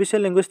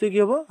আৰ্টিফিচিয়েল লেংগুৱেজটো কি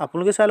হ'ব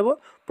আপোনালোকে চাই ল'ব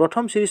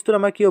প্ৰথম চিৰিজটোত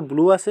আমাৰ কি হ'ব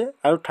ব্লু আছে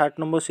আৰু থাৰ্ড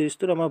নম্বৰ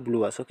চিৰিজটোত আমাৰ ব্লু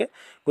আছে অ'কে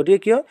গতিকে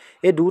কি হয়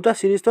এই দুটা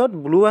চিৰিজত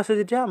ব্লু আছে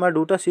যেতিয়া আমাৰ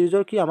দুটা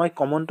চিৰিজৰ কি আমাৰ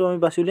কমনটো আমি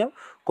বাছি উলিয়াম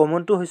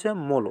কমনটো হৈছে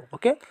মলো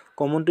অ'কে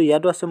কমনটো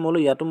ইয়াতো আছে মলো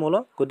ইয়াতো মলো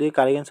গতিকে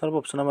কাৰেক্ট এনচাৰ হ'ব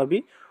অপশ্যন নম্বৰ বি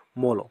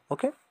মলো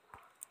অ'কে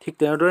ঠিক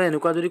তেনেদৰে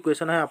এনেকুৱা যদি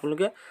কুৱেশ্যন আহে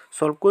আপোনালোকে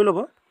সলভ কৰি ল'ব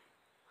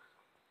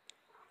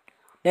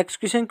next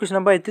question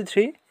number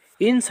 83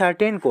 in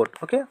certain code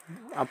okay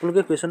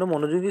আপোনালোকে কুৱেশ্যনটো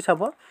মনোযোগ দি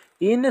চাব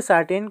in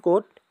certain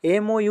code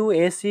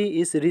MOUAC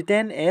is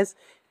written as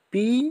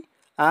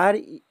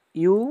PRUQC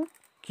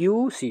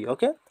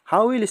okay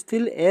how will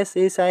still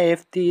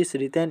SHIFT is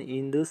written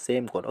in the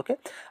same code okay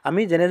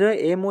আমি যেনেদৰে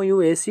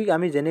MOUAC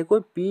আমি যেনেকৈ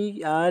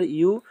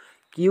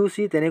PRUQC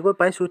তেনেকৈ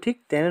পাইছোঁ ঠিক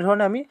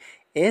তেনেধৰণে আমি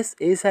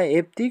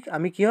SHIFT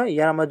আমি কি হয়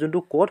ইয়াৰ আমাৰ যোনটো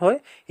কোড হয়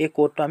এই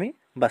কোডটো আমি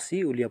বাছি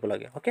উলিয়াব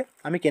লাগে অ'কে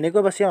আমি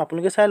কেনেকৈ বাছিম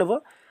আপোনালোকে চাই ল'ব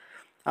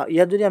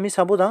ইয়াত যদি আমি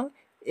চাব যাওঁ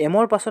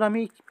এমৰ পাছত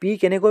আমি পি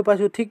কেনেকৈ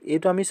পাইছোঁ ঠিক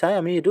এইটো আমি চাই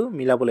আমি এইটো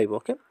মিলাব লাগিব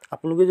অ'কে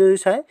আপোনালোকে যদি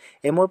চাই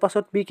এমৰ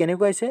পাছত পি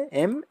কেনেকৈ আহিছে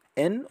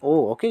MNO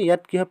অ'কে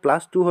ইয়াত কি হয়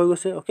 +2 হৈ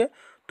গৈছে অ'কে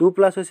 2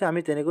 প্লাছ হৈছে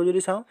আমি তেনেকৈ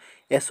যদি চাওঁ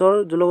এছৰ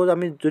লগত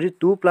আমি যদি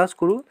 2 প্লাছ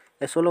কৰোঁ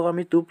এছৰ লগত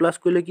আমি 2 প্লাছ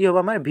কৰিলে কি হ'ব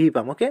আমাৰ ভি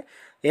পাম অ'কে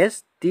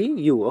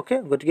STU অ'কে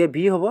গতিকে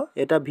ভি হ'ব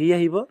এটা ভি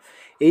আহিব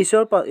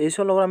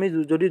এইচৰ লগত আমি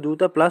যদি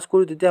দুটা প্লাছ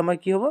কৰোঁ তেতিয়া আমাৰ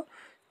কি হ'ব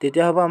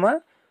তেতিয়া হ'ব আমাৰ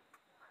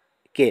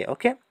কে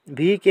অ'কে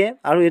ভি কে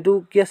আৰু এইটো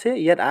কি আছে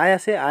ইয়াত আই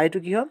আছে আইটো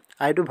কি হয়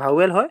আইটো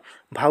ভাৱেল হয়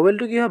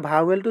ভাৱেলটো কি হয়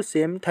ভাৱেলটো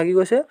ছেম থাকি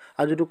গৈছে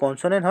আৰু যিটো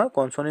কনচনেণ্ট হয়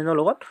কনচনেণ্টৰ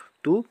লগত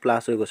 2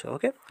 প্লাছ হৈ গৈছে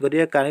অ'কে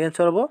গতিকে কাৰেক্ট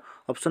এনচাৰ হ'ব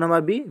option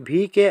number B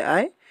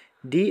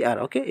VKIDR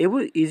okay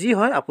এইবোৰ ইজি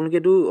হয় আপোনালোকে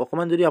এইটো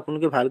অকণমান যদি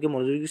আপোনালোকে ভালকৈ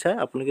মনোযোগী চাই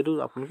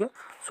আপোনালোকে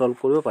সলভ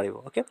কৰিব পাৰিব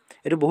অ'কে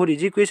এইটো বহুত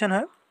ইজি কুৱেশ্যন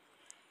হয়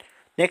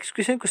next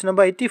question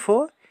number 84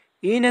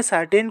 in a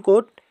certain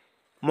code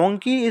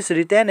monkey is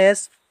written as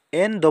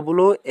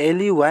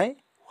NOOLEY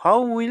how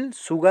will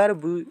sugar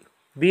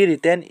B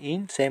written in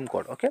same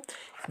code okay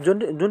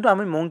যোনটো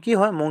আমি মংকি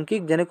হয়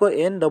মংকিক যেনেকৈ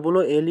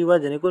NOOLEY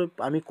যেনেকৈ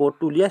আমি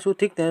কোডটো উলিয়াইছোঁ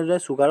ঠিক তেনেদৰে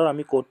চুগাৰৰ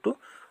আমি কোডটো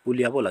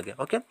উলিয়াব লাগে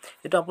অ'কে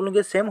এইটো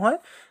আপোনালোকে ছেম হয়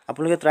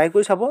আপোনালোকে ট্ৰাই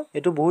কৰি চাব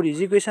এইটো বহুত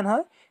ইজি কুৱেশ্যন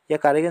হয় ইয়াৰ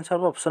কাৰেক্ট এনচাৰ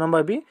হ'ব option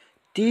number B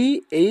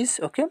TH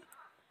okay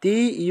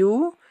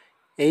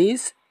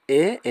TUHAS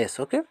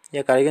okay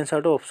ইয়াৰ correct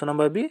এনচাৰটো option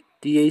number B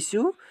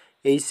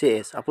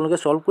THUHAS আপোনালোকে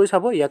সলভ কৰি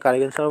চাব ইয়াৰ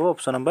কাৰেক্ট এনচাৰ হ'ব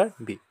option number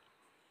B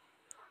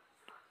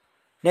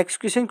next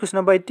question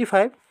number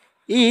 85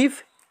 if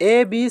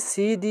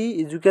ABCD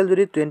equal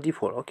যদি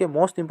 24 অ'কে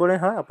মষ্ট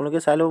ইম্পৰ্টেণ্ট হয় আপোনালোকে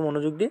চাই ল'ব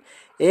মনোযোগ দি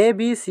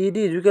ABCD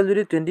ইজুকেল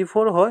যদি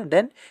 24 হয়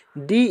দেন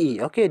DE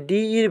অ'কে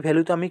DEৰ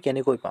ভেলুটো আমি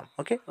কেনেকৈ পাম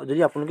অ'কে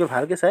যদি আপোনালোকে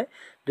ভালকৈ চাই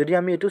যদি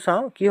আমি এইটো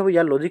চাওঁ কি হ'ব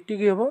ইয়াৰ লজিকটো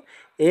কি হ'ব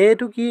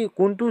এটো কি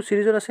কোনটো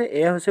চিৰিজত আছে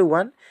A হৈছে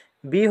 1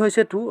 B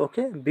হৈছে 2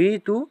 অ'কে B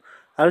 2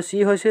 আৰু C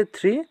হৈছে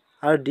 3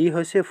 আৰু D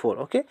হৈছে 4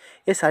 অ'কে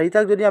এই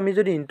চাৰিটাক যদি আমি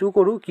ইনটু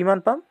কৰোঁ কিমান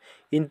পাম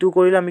ইনটু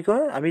কৰিলে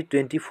আমি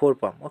 24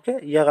 পাম অ'কে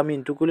ইয়াক আমি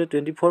ইনটু কৰিলে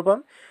 24 পাম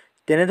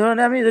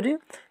তেনেধৰণে আমি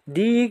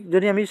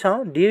যদি আমি চাওঁ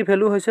ডিৰ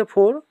ভেলু হৈছে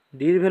 4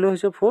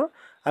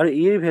 আৰু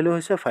ইৰ ভেলু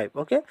হৈছে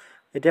 5 অ'কে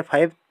এতিয়া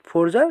 5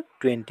 4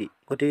 * 20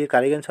 গতিকে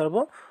কাৰেক্ট এনচাৰ হ'ব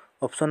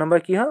অপশ্যন নম্বৰ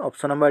কি হয়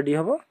অপশ্যন নম্বৰ ডি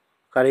হ'ব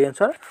কাৰেক্ট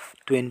এনচাৰ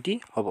 20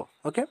 হ'ব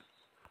okay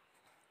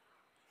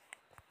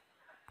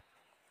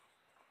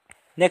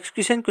next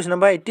question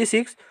number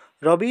 86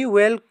 Ravi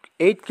well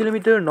 8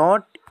 kilometre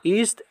north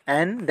east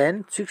and then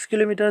 6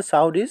 kilometre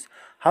south east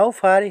how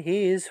ফাৰ he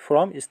is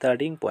from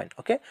starting point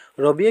okay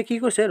ৰবিয়ে কি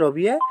কৈছে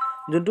ৰবিয়ে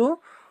যোনটো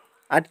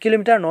 8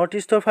 কিলোমিটাৰ নৰ্থ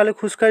ইষ্টৰ ফালে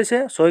খোজকাঢ়িছে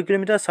 6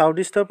 কিলোমিটাৰ সাউথ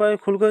ইষ্টৰ পৰা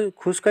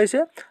খোজকাঢ়িছে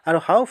আৰু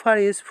হাউ ফাৰ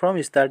is from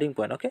starting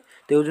point okay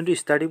তেওঁ যোনটো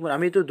ষ্টাৰ্টিং পইণ্ট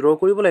আমি এইটো ড্ৰ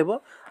কৰিব লাগিব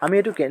আমি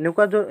এইটো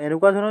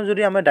এনেকুৱা ধৰণৰ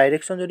যদি আমাৰ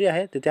ডাইৰেকশ্যন যদি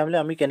আহে তেতিয়াহ'লে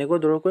আমি কেনেকৈ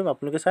ড্ৰ কৰিম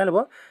আপোনালোকে চাই ল'ব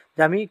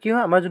যে আমি কি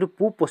হয় আমাৰ যোনটো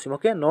পূব পশ্চিম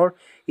okay north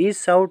east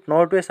south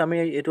north west আমি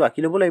এইটো আঁকি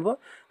ল'ব লাগিব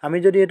আমি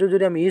যদি এইটো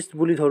আমি ইষ্ট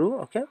বুলি ধৰোঁ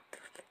অ'কে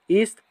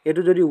ইষ্ট,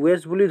 এইটো যদি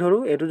ৱেষ্ট বুলি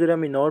ধৰোঁ, এইটো যদি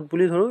আমি নৰ্থ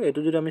বুলি ধৰোঁ, এইটো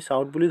যদি আমি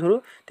চাউথ বুলি ধৰোঁ,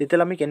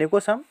 তেতিয়াহ'লে আমি কেনেকৈ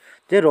চাম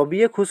যে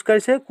ৰবিয়ে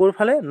খোজকাঢ়িছে ক'ৰ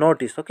ফালে, নৰ্থ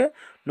ইষ্ট, অ'কে।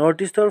 নৰ্থ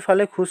ইষ্টৰ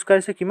ফালে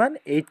খোজকাঢ়িছে কিমান,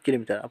 8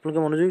 কিলোমিটাৰ। আপোনালোকে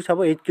মনোযোগী চাব,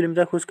 8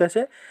 kilometre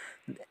খোজকাঢ়িছে।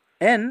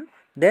 And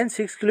then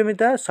 6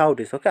 kilometre south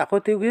east, okay. আকৌ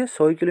তেওঁ কি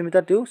 6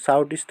 কিলোমিটাৰ তেওঁ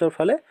চাউথ ইষ্টৰ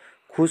ফালে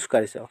খোজ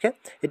কাঢ়িছে, অ'কে।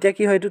 এতিয়া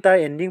কি হয়, এইটো তাৰ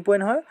এণ্ডিং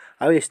পইণ্ট হয়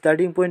আৰু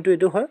ষ্টাৰ্টিং পইণ্টটো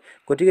এইটো হয়।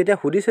 গতিকে এতিয়া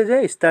সুধিছে যে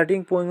ষ্টাৰ্টিং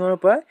পইণ্টৰ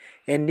পৰা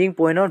এণ্ডিং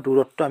পইণ্টৰ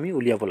দূৰত্ব আমি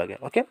উলিয়াব লাগে,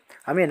 অ'কে।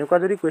 আমি এনেকুৱা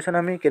যদি কুৱেশ্যন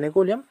আমি কেনেকৈ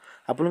উলিয়াম,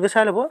 আপোনালোকে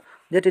চাই ল'ব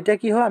যে তেতিয়া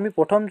কি হয়, আমি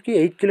প্ৰথম কি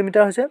 8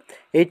 কিলোমিটাৰ হৈছে,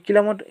 8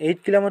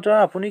 কিলোমিটাৰ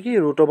আপুনি কি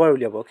ৰুট অভাৰ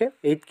উলিয়াব, অ'কে।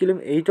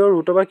 8ৰ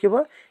ৰুট অভাৰ কি হ'ব,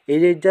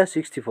 8 8 যা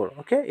 64,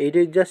 অ'কে। 8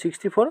 8 যা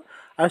 64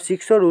 আৰু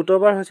 6ৰ ৰুট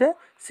অভাৰ হৈছে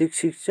 6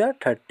 6 যা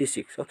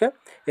 36, অ'কে।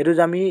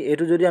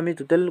 এইটো যদি আমি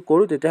টোটেল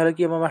কৰোঁ তেতিয়াহ'লে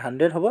কি হ'ব, আমাৰ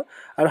 100 হ'ব।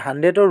 আৰু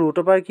 100ৰ ৰুট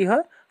অভাৰ কি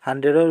হয়,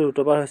 100ৰ ৰুট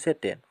অভাৰ হৈছে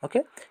 10, অ'কে।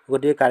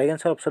 গতিকে correct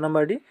answer option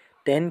number D,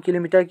 10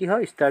 kilometre কি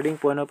হয়, ষ্টাৰ্টিং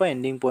পইণ্টৰ পৰা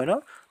এণ্ডিং পইণ্টৰ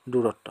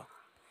দূৰত্ব।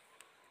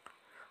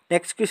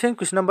 Next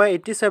question number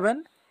 87,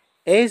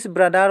 A is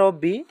brother of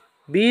B,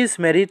 B is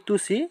married to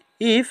C,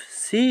 if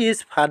C is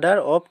father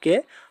of K,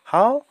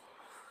 how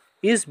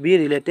is B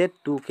related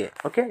to K,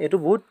 okay. এইটো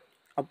বহুত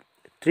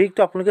ট্ৰিকটো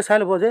আপোনালোকে চাই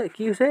ল'ব যে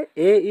কি হৈছে,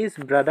 A is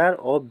brother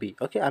of B,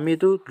 okay. আমি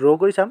এইটো ড্ৰ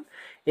কৰি চাম।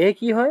 A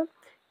কি হয়,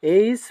 A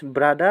is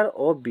brother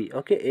of B,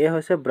 okay. A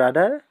হৈছে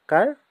ব্ৰাদাৰ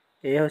কাৰ,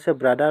 A হৈছে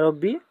ব্ৰাদাৰ অফ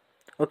B,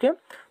 অ'কে।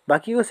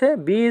 বাকী কৈছে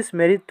B is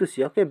married to C,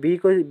 okay. B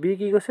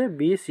কি কৈছে,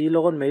 B C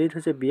লগত মেৰিড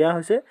হৈছে, বিয়া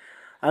হৈছে।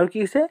 আৰু কি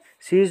হৈছে,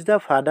 C is the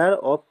father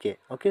of K,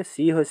 okay. C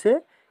হৈছে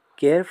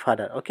কেৰ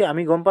ফাদাৰ, অ'কে।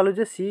 আমি গম পালোঁ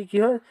যে C কি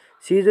হয়,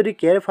 C যদি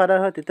কেৰ ফাদাৰ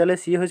হয় তেতিয়াহ'লে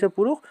C হৈছে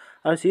পুৰুষ,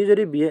 আৰু C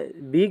যদি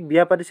বিক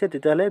বিয়া পাতিছে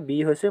তেতিয়াহ'লে B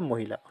হৈছে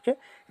মহিলা, অ'কে।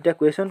 এতিয়া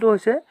কুৱেশ্যনটো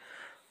হৈছে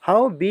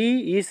হাউ B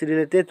is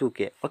related to K,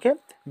 okay.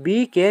 B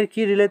কেৰ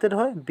কি ৰিলেটেড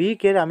হয়, B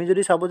কেৰ আমি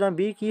যদি চাব যাওঁ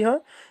B কি হয়,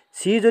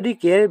 C যদি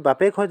কেৰ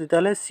বাপেক হয়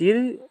তেতিয়াহ'লে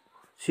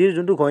চিৰ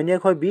যোনটো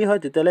ঘৈণীয়েক হয় B হয়,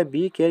 তেতিয়াহ'লে B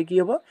কেৰ কি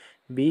হ'ব,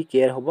 B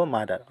কেৰ হ'ব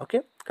mother, okay.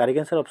 Correct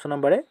answer option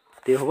number এ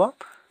হ'ব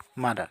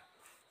mother.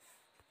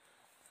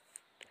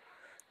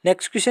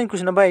 Next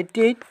question number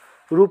 88,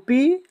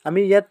 rupee,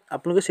 আমি ইয়াত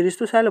আপোনালোকে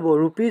চিৰিজটো চাই ল'ব।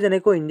 ৰুপী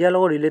যেনেকৈ ইণ্ডিয়াৰ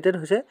লগত ৰিলেটেড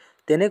হৈছে,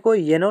 তেনেকৈ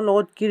য়েনৰ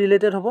লগত কি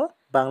ৰিলেটেড হ'ব,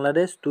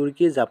 বাংলাদেশ,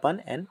 তুৰ্কী, জাপান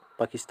এণ্ড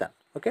পাকিস্তান,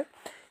 অ'কে।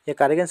 এই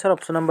correct answer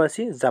option number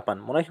C, Japan.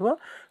 মনত ৰাখিব,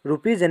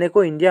 ৰুপী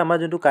যেনেকৈ ইণ্ডিয়া আমাৰ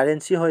যোনটো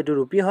কাৰেঞ্চি হয় এইটো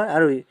ৰুপী হয়,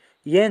 আৰু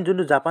য়েন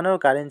যোনটো জাপানৰ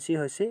কাৰেঞ্চি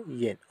হৈছে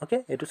য়েন, অ'কে।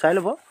 এইটো চাই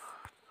ল'ব,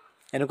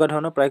 এনেকুৱা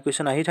ধৰণৰ প্ৰায়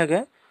কুৱেশ্যন আহি থাকে।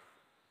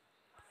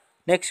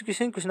 নেক্সট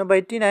কুৱেশ্যন নম্বৰ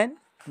 89,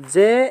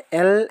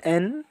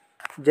 JLN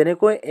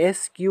যেনেকৈ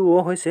SQO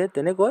হৈছে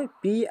তেনেকৈ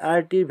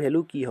PRTৰ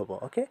ভেলু কি হ'ব,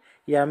 অ'কে।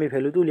 ইয়াৰ আমি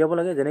ভেলুটো উলিয়াব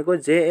লাগে। যেনেকৈ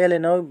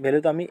JLNৰ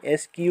ভেলুটো আমি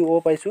SQO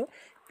পাইছোঁ,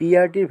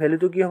 PRTৰ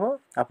ভেলুটো কি হ'ব,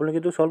 আপোনালোকে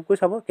এইটো ছল্ভ কৰি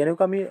চাব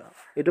কেনেকৈ আমি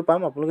এইটো পাম।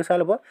 আপোনালোকে চাই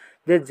ল'ব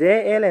যে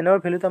JLNৰ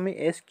ভেলুটো আমি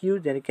SQ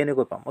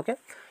কেনেকৈ পাম, অ'কে।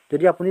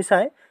 যদি আপুনি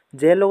চাই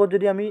J লগত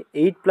যদি আমি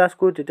 8 প্লাছ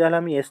কৰোঁ তেতিয়াহ'লে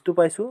আমি S2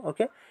 পাইছোঁ,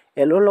 অ'কে।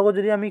 Lৰ লগত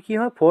যদি আমি কি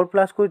হয় 4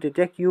 প্লাছ কৰোঁ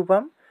তেতিয়া Q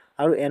পাম,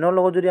 আৰু Nৰ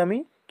লগত যদি আমি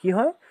কি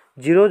হয়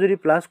 0 যদি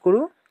প্লাছ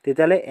কৰোঁ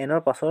তেতিয়াহ'লে Nৰ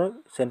পাছৰ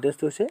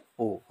চেণ্টেঞ্চটো হৈছে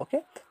O, অ'কে।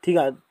 ঠিক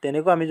আছে,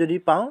 তেনেকৈ আমি যদি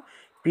পাওঁ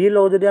Pৰ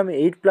লগত যদি আমি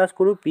 8 প্লাছ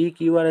কৰোঁ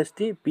PQRST,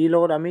 Pৰ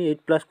লগত আমি 8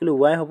 প্লাছ কৰিলে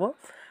Y হ'ব,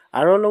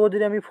 Rৰ লগত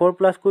যদি আমি 4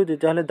 প্লাছ কৰোঁ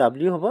তেতিয়াহ'লে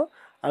W হ'ব,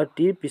 আৰু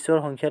Tৰ পিছৰ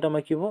সংখ্যাটো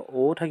আমাৰ কি হ'ব,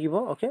 O থাকিব,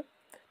 অ'কে।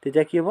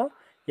 তেতিয়া কি হ'ব,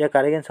 ইয়াৰ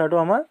কাৰেক্ট এনচাৰটো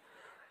আমাৰ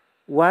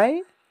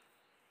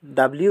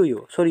YWU,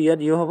 চৰি ইয়াত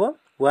ইউ হ'ব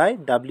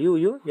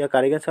YWU, ইয়াৰ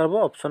কাৰেক্ট এনচাৰ হ'ব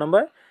option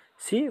number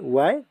C,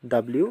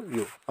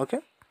 YWU, okay.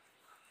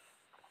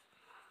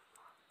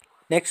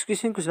 Next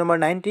question number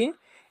 90,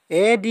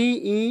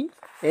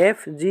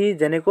 ADEFG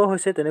যেনেকৈ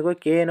হৈছে তেনেকৈ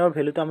KNৰ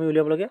ভেলুটো আমি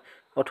উলিয়াব লাগে।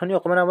 অথনি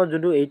অকণমান আমাৰ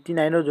যোনটো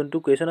 89ৰ যোনটো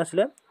কুৱেশ্যন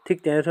আছিলে ঠিক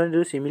তেনেধৰণে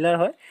যদি চিমিলাৰ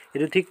হয়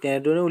এইটো ঠিক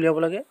তেনেদৰে উলিয়াব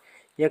লাগে।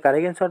 ইয়াৰ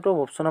correct এনচাৰটো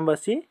option number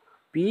C,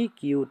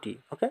 PQT,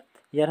 okay.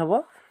 ইয়াত হ'ব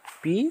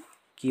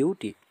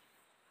PQT।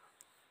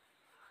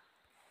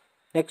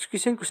 নেক্সট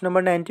কুৱেশ্যন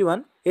নম্বৰ 91,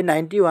 এই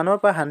 91ৰ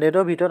পৰা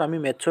 100ৰ ভিতৰত আমি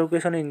মেথছৰ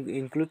কুৱেশ্যন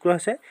ইনক্লুড কৰা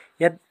হৈছে।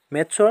 ইয়াত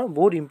মেথছৰ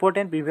বহুত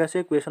ইম্পৰ্টেণ্ট প্ৰিভিয়াছ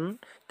ইয়েৰ কুৱেশ্যন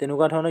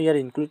তেনেকুৱা ধৰণৰ ইয়াত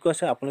ইনক্লুড কৰা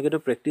আছে। আপোনালোকে এইটো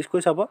প্ৰেক্টিছ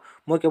কৰি চাব,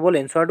 মই কেৱল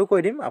এনচাৰটো কৈ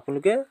দিম,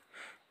 আপোনালোকে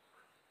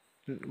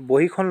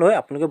বহীখন লৈ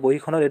আপোনালোকে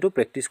বহীখনত এইটো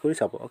প্ৰেক্টিছ কৰি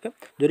চাব, অ'কে।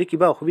 যদি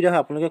কিবা অসুবিধা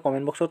হয় আপোনালোকে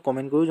কমেণ্ট বক্সত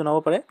কমেণ্ট কৰিও জনাব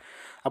পাৰে।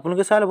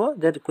 আপোনালোকে চাই ল'ব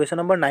যে question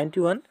number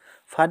 91,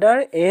 father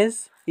as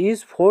is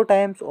 4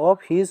 times of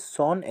his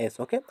son as,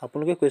 okay.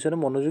 আপোনালোকে কুৱেশ্যনটো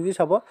মনোযোগী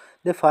চাব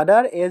যে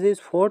father as is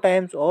 4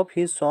 times of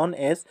his son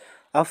as,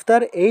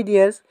 after 8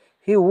 years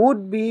he would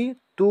be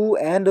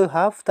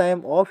 2.5 time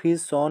of his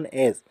son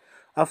as,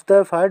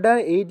 after further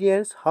 8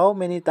 years how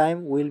many time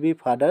will be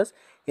father's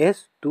as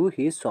to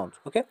his sons,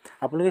 okay.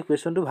 আপোনালোকে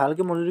কুৱেশ্যনটো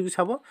ভালকৈ মনোযোগী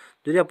চাব।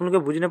 যদি আপোনালোকে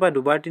বুজি নাপায়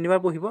 2 বাৰ 3 বাৰ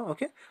পঢ়িব,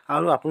 okay.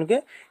 আৰু আপোনালোকে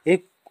এই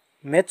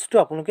মেথছটো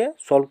আপোনালোকে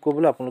ছল্ভ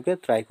কৰিবলৈ আপোনালোকে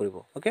ট্ৰাই কৰিব,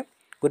 অ'কে।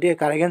 গতিকে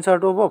কাৰেক্ট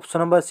এনচাৰটো হ'ব option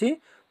number C,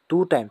 2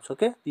 times,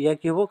 okay. ইয়াৰ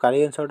কি হ'ব,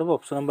 কাৰেক্ট এনচাৰটো হ'ব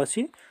অপশ্যন নম্বৰ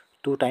চি,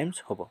 2 টাইমছ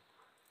হ'ব।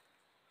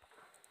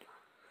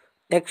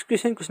 Next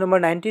question number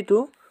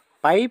 92,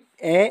 pipe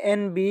A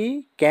and B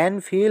can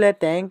fill a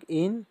tank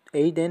in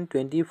 8 and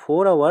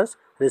 24 hours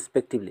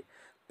respectively.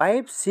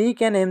 Pipe C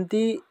can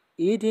empty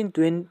it in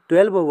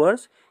 12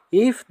 hours.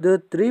 if the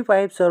 3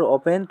 pipes are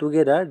open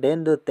together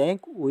then the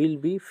tank will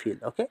be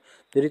filled okay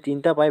যদি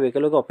তিনটা pipe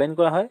একেলগে open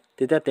কৰা হয়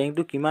তেতিয়া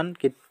ট্যাঙ্কটো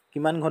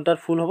কিমান ঘণ্টাত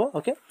ফুল হ'ব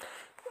okay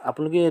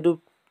আপোনালোকে এটো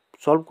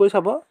সলভ কৰি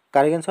চাব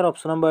correct answer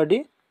option number D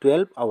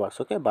 12 hours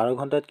okay 12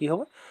 ঘণ্টাত কি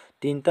হ'ব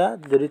তিনটা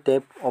যদি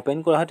ট্যাপ ওপেন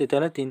কৰা হয়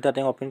তেতিয়ালে তিনটা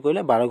ট্যাঙ্ক ওপেন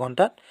কৰিলে 12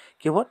 ঘণ্টাত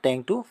কি হ'ব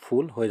ট্যাঙ্কটো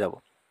ফুল হৈ যাব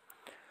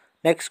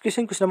next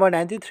question number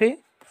 93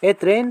 A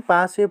train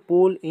pass a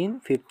pool in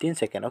 15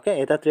 seconds okay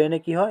এটা ট্রেনে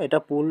কি হয় এটা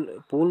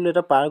পুল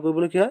এটা পার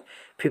কৰিবলৈ কি হয়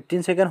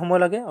 15 সেকেন্ড সময়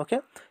লাগে okay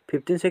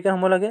 15 সেকেন্ড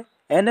সময় লাগে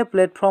and a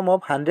platform of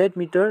 100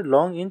 meter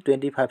long in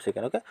 25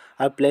 seconds okay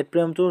আর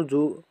প্ল্যাটফর্মটো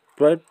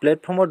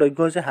প্ল্যাটফৰ্মৰ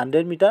দৈৰ্ঘ্য হৈছে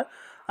 100 মিটাৰ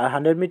আৰ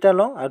 100 মিটাৰ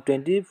লং আৰ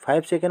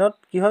 25 সেকেন্ডত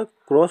কি হয়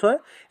ক্ৰস হয়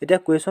এটা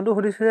কোয়েশ্চনটো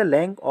সুধিছে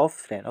লেংথ অফ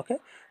ট্ৰেন okay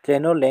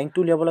ট্ৰেনৰ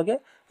লেংথটো লিয়াব লাগে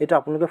এটা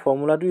আপোনালোকে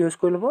ফৰ্মুলাটো ইউজ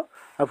কৰি ল'ব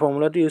আৰু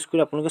ফৰ্মুলাটো ইউজ কৰি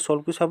আপোনালোকে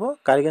সলভ কৰি চাব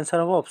কারেক্ট आंसर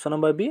হ'ব option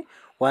number B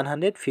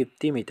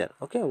 150 meter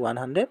okay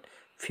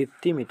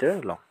 150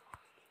 meter long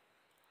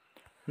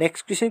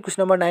next question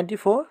number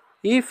 94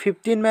 if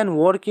 15 men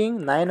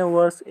working 9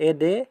 hours a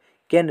day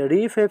can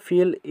reef a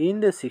field in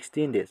the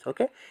 16 days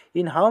okay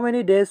in how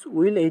many days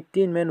will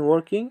 18 men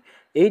working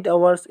 8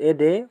 hours a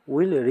day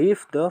will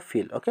reef the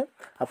field okay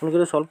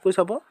আপোনালোকে solve কৰি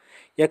চাব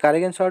ইয়া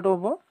correct answer টো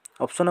হ'ব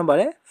option number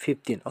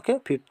 15 okay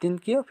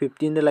 15 কি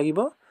 15 দে লাগিব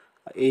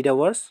 8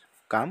 hours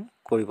কাম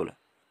কৰিবলৈ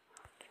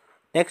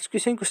next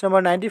question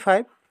number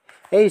 95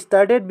 A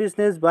started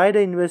business by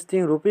the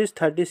investing rupees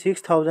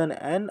 36,000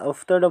 and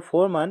after the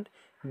 4 months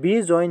B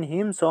joined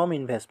him some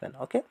investment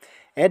okay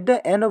at the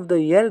end of the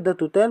year the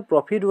total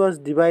profit was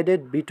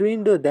divided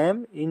between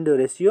them in the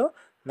ratio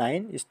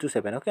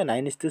 9:7 okay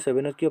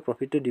 9:7 ত কি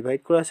profit to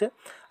divide কৰা আছে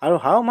আৰু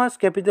how much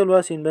capital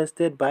was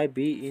invested by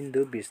B in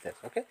the business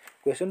okay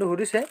question to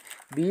সুধিছে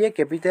B A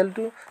capital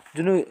to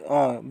Juno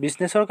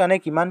businessৰ কাৰণে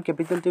কিমান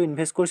capital to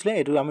invest কৰিছিলে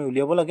এটো আমি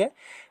উলিয়াব লাগে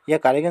ইয়া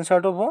কারেক্ট आंसर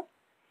টো হ'ব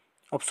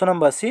অপশন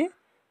নাম্বার সি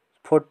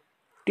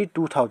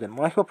 42,000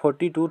 মই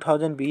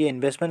 42,000 বি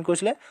ইনভেষ্টমেন্ট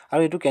কৰিছিলে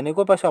আৰু এটো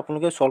কেনেকৈ পাইছো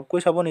আপোনালোকে সলভ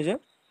কৰি চাব নিজে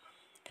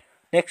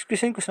next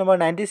question number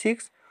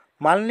 96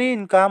 monthly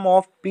income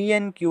of P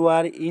and Q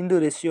are in the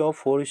ratio of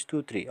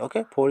 4:3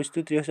 okay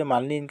 4:3 হৈছে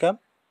monthly income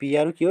P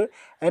আৰু Q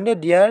and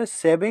their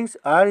savings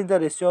are in the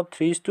ratio of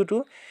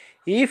 3:2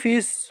 if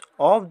each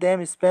of them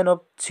spend of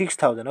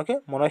 6,000 okay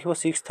মনে ৰাখিব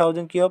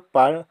 6,000 কি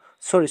পাৰ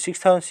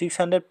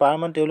 6,600 per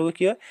month তেওঁলোকৰ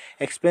কি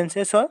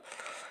expenses হয়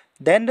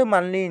then the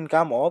monthly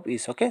income of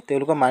is okay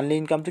তেওঁলোকৰ monthly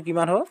income to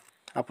কিমান হ'ব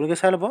আপোনালোকে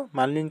চাই লব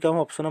monthly income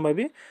option number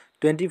B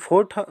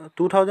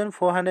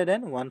 24,400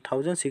 and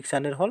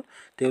 1,600 হল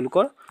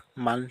তেওঁলোকৰ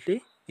monthly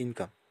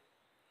income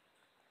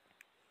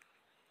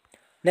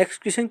next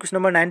question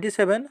number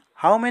 97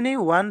 how many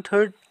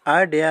 1/3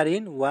 are there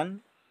in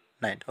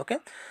 1/9 okay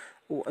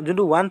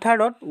যোনটো 1/3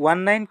 ত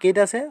 1/9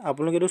 কেইটা আছে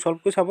আপোনালোকে এটো সলভ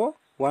কৰি চাব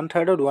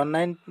 1/3 ত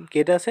 1/9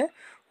 কেইটা আছে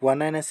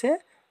 1/9 আছে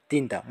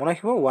 3টা মনে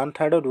ৰাখিব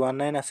 1/3 ত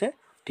 1/9 আছে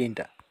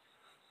 3টা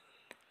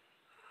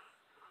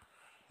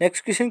next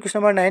question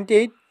number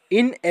 98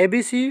 in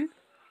ABC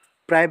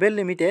private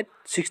limited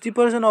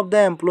 60% of the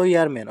employee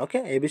are men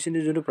okay ABC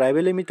যোনটো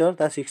private limited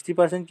তা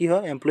 60% কি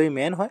হয় employee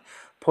men হয়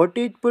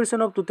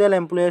 48% of total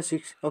employees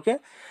 6 okay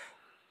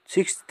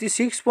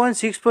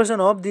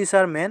 66.6% of these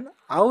are men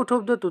out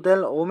of the total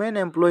women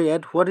employee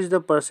at what is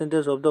the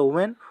percentage of the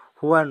women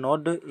who are not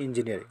the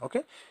engineering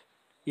okay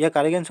ইয়া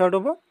correct answer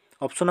হ'ব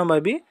option number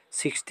B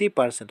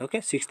 60%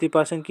 okay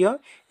 60% কি হয়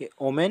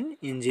women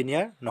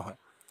engineer নহয়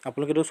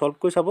আপোনালোকে এটো solve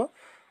কৰি চাব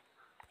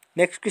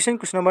next question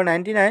number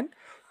 99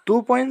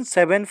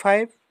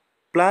 2.75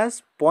 plus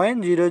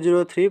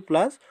 0.003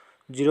 plus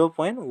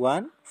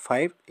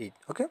 0.158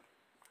 okay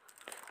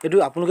এটো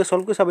আপোনালোকে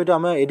সলভ কৰি চাব এটো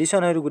আমাৰ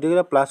এডিশন হয়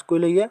গুটেগলা প্লাস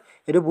কৰিলে ইয়া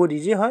এটো বহুত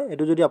ইজি হয়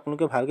এটো যদি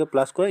আপোনালোকে ভালকে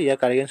প্লাস কৰে ইয়া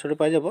কারেক্ট आंसर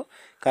পাই যাব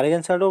কারেক্ট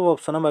आंसर টো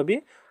অপশন নাম্বার বি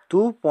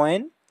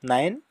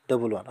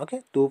 2.911 okay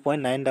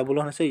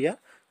 2.911 হৈছে ইয়া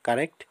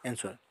correct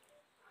answer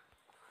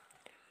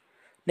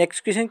next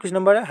question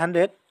number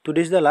 100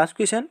 today is the last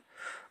question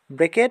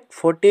bracket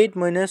 48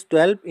 minus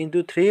 12 into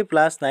 3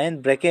 plus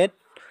 9 bracket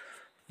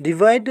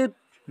divide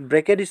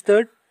bracket is the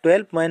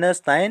 12 minus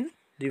 9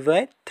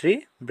 divide 3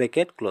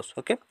 bracket close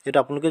okay এটা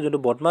আপোনালোকে যোনটো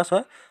বদমাস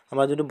হয়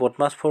আমাৰ যোনটো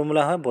বদমাস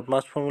ফৰ্মুলা হয়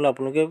বদমাস ফৰ্মুলা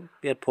আপোনালোকে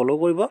ইয়াত ফলো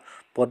কৰিব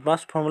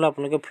বদমাস ফৰ্মুলা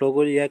আপোনালোকে ফলো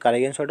কৰি ইয়াৰ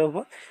কাৰেক্ট आंसर হ'ব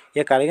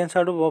ইয়াৰ কাৰেক্ট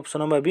आंसर হ'ব অপশন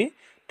নাম্বাৰ বি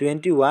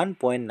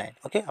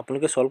 21.9 okay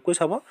আপোনালোকে সলভ কৰি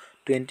চাব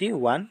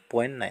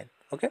 21.9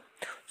 okay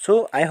so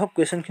I hope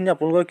question খিনি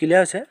আপোনালোকৰ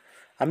ক্লিয়াৰ হৈছে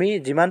আমি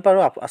যিমান পাৰো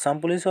আসাম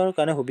পুলিচৰ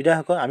কাৰণে সুবিধা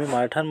হক আমি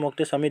মাৰাথন মক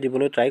টেষ্ট আমি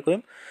দিবলৈ ট্ৰাই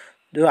কৰিম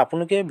যদি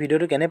আপোনালোকে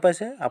ভিডিওটো কেনে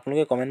পাইছে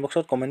আপোনালোকে কমেন্ট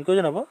বক্সত কমেন্ট কৰি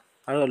জনাব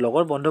আৰু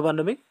লগৰ বন্ধু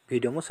বান্ধৱীক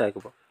ভিডিও মো শ্বেয়াৰ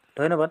কৰিব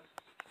ধন্যবাদ